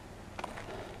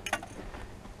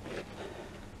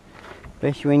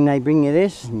 Especially when they bring you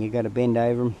this and you got to bend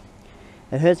over them.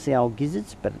 It hurts the old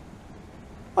gizzards, but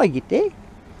I get there.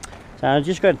 So I've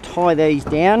just got to tie these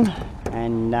down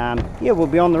and yeah, we'll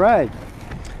be on the road.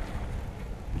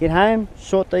 Get home,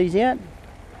 sort these out,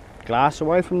 glass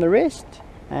away from the rest,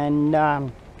 and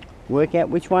work out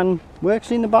which one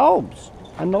works in the bulbs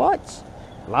and the lights.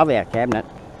 Love our cabinet.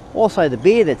 Also the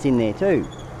beer that's in there too.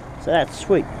 So that's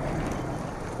sweet.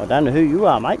 I don't know who you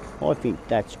are, mate. I think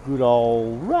that's good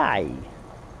old Ray.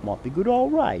 Might be good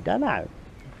old Ray, don't know.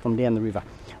 From down the river.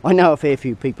 I know a fair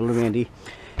few people around here.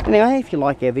 Anyway, if you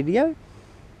like our video,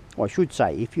 or I should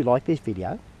say, if you like this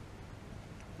video,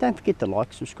 don't forget to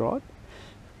like, subscribe.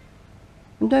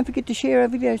 And don't forget to share our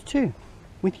videos too,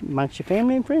 amongst your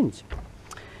family and friends.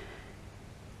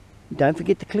 Don't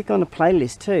forget to click on the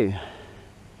playlist too.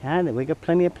 We've got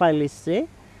plenty of playlists there.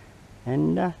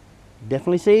 And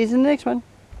definitely see you in the next one.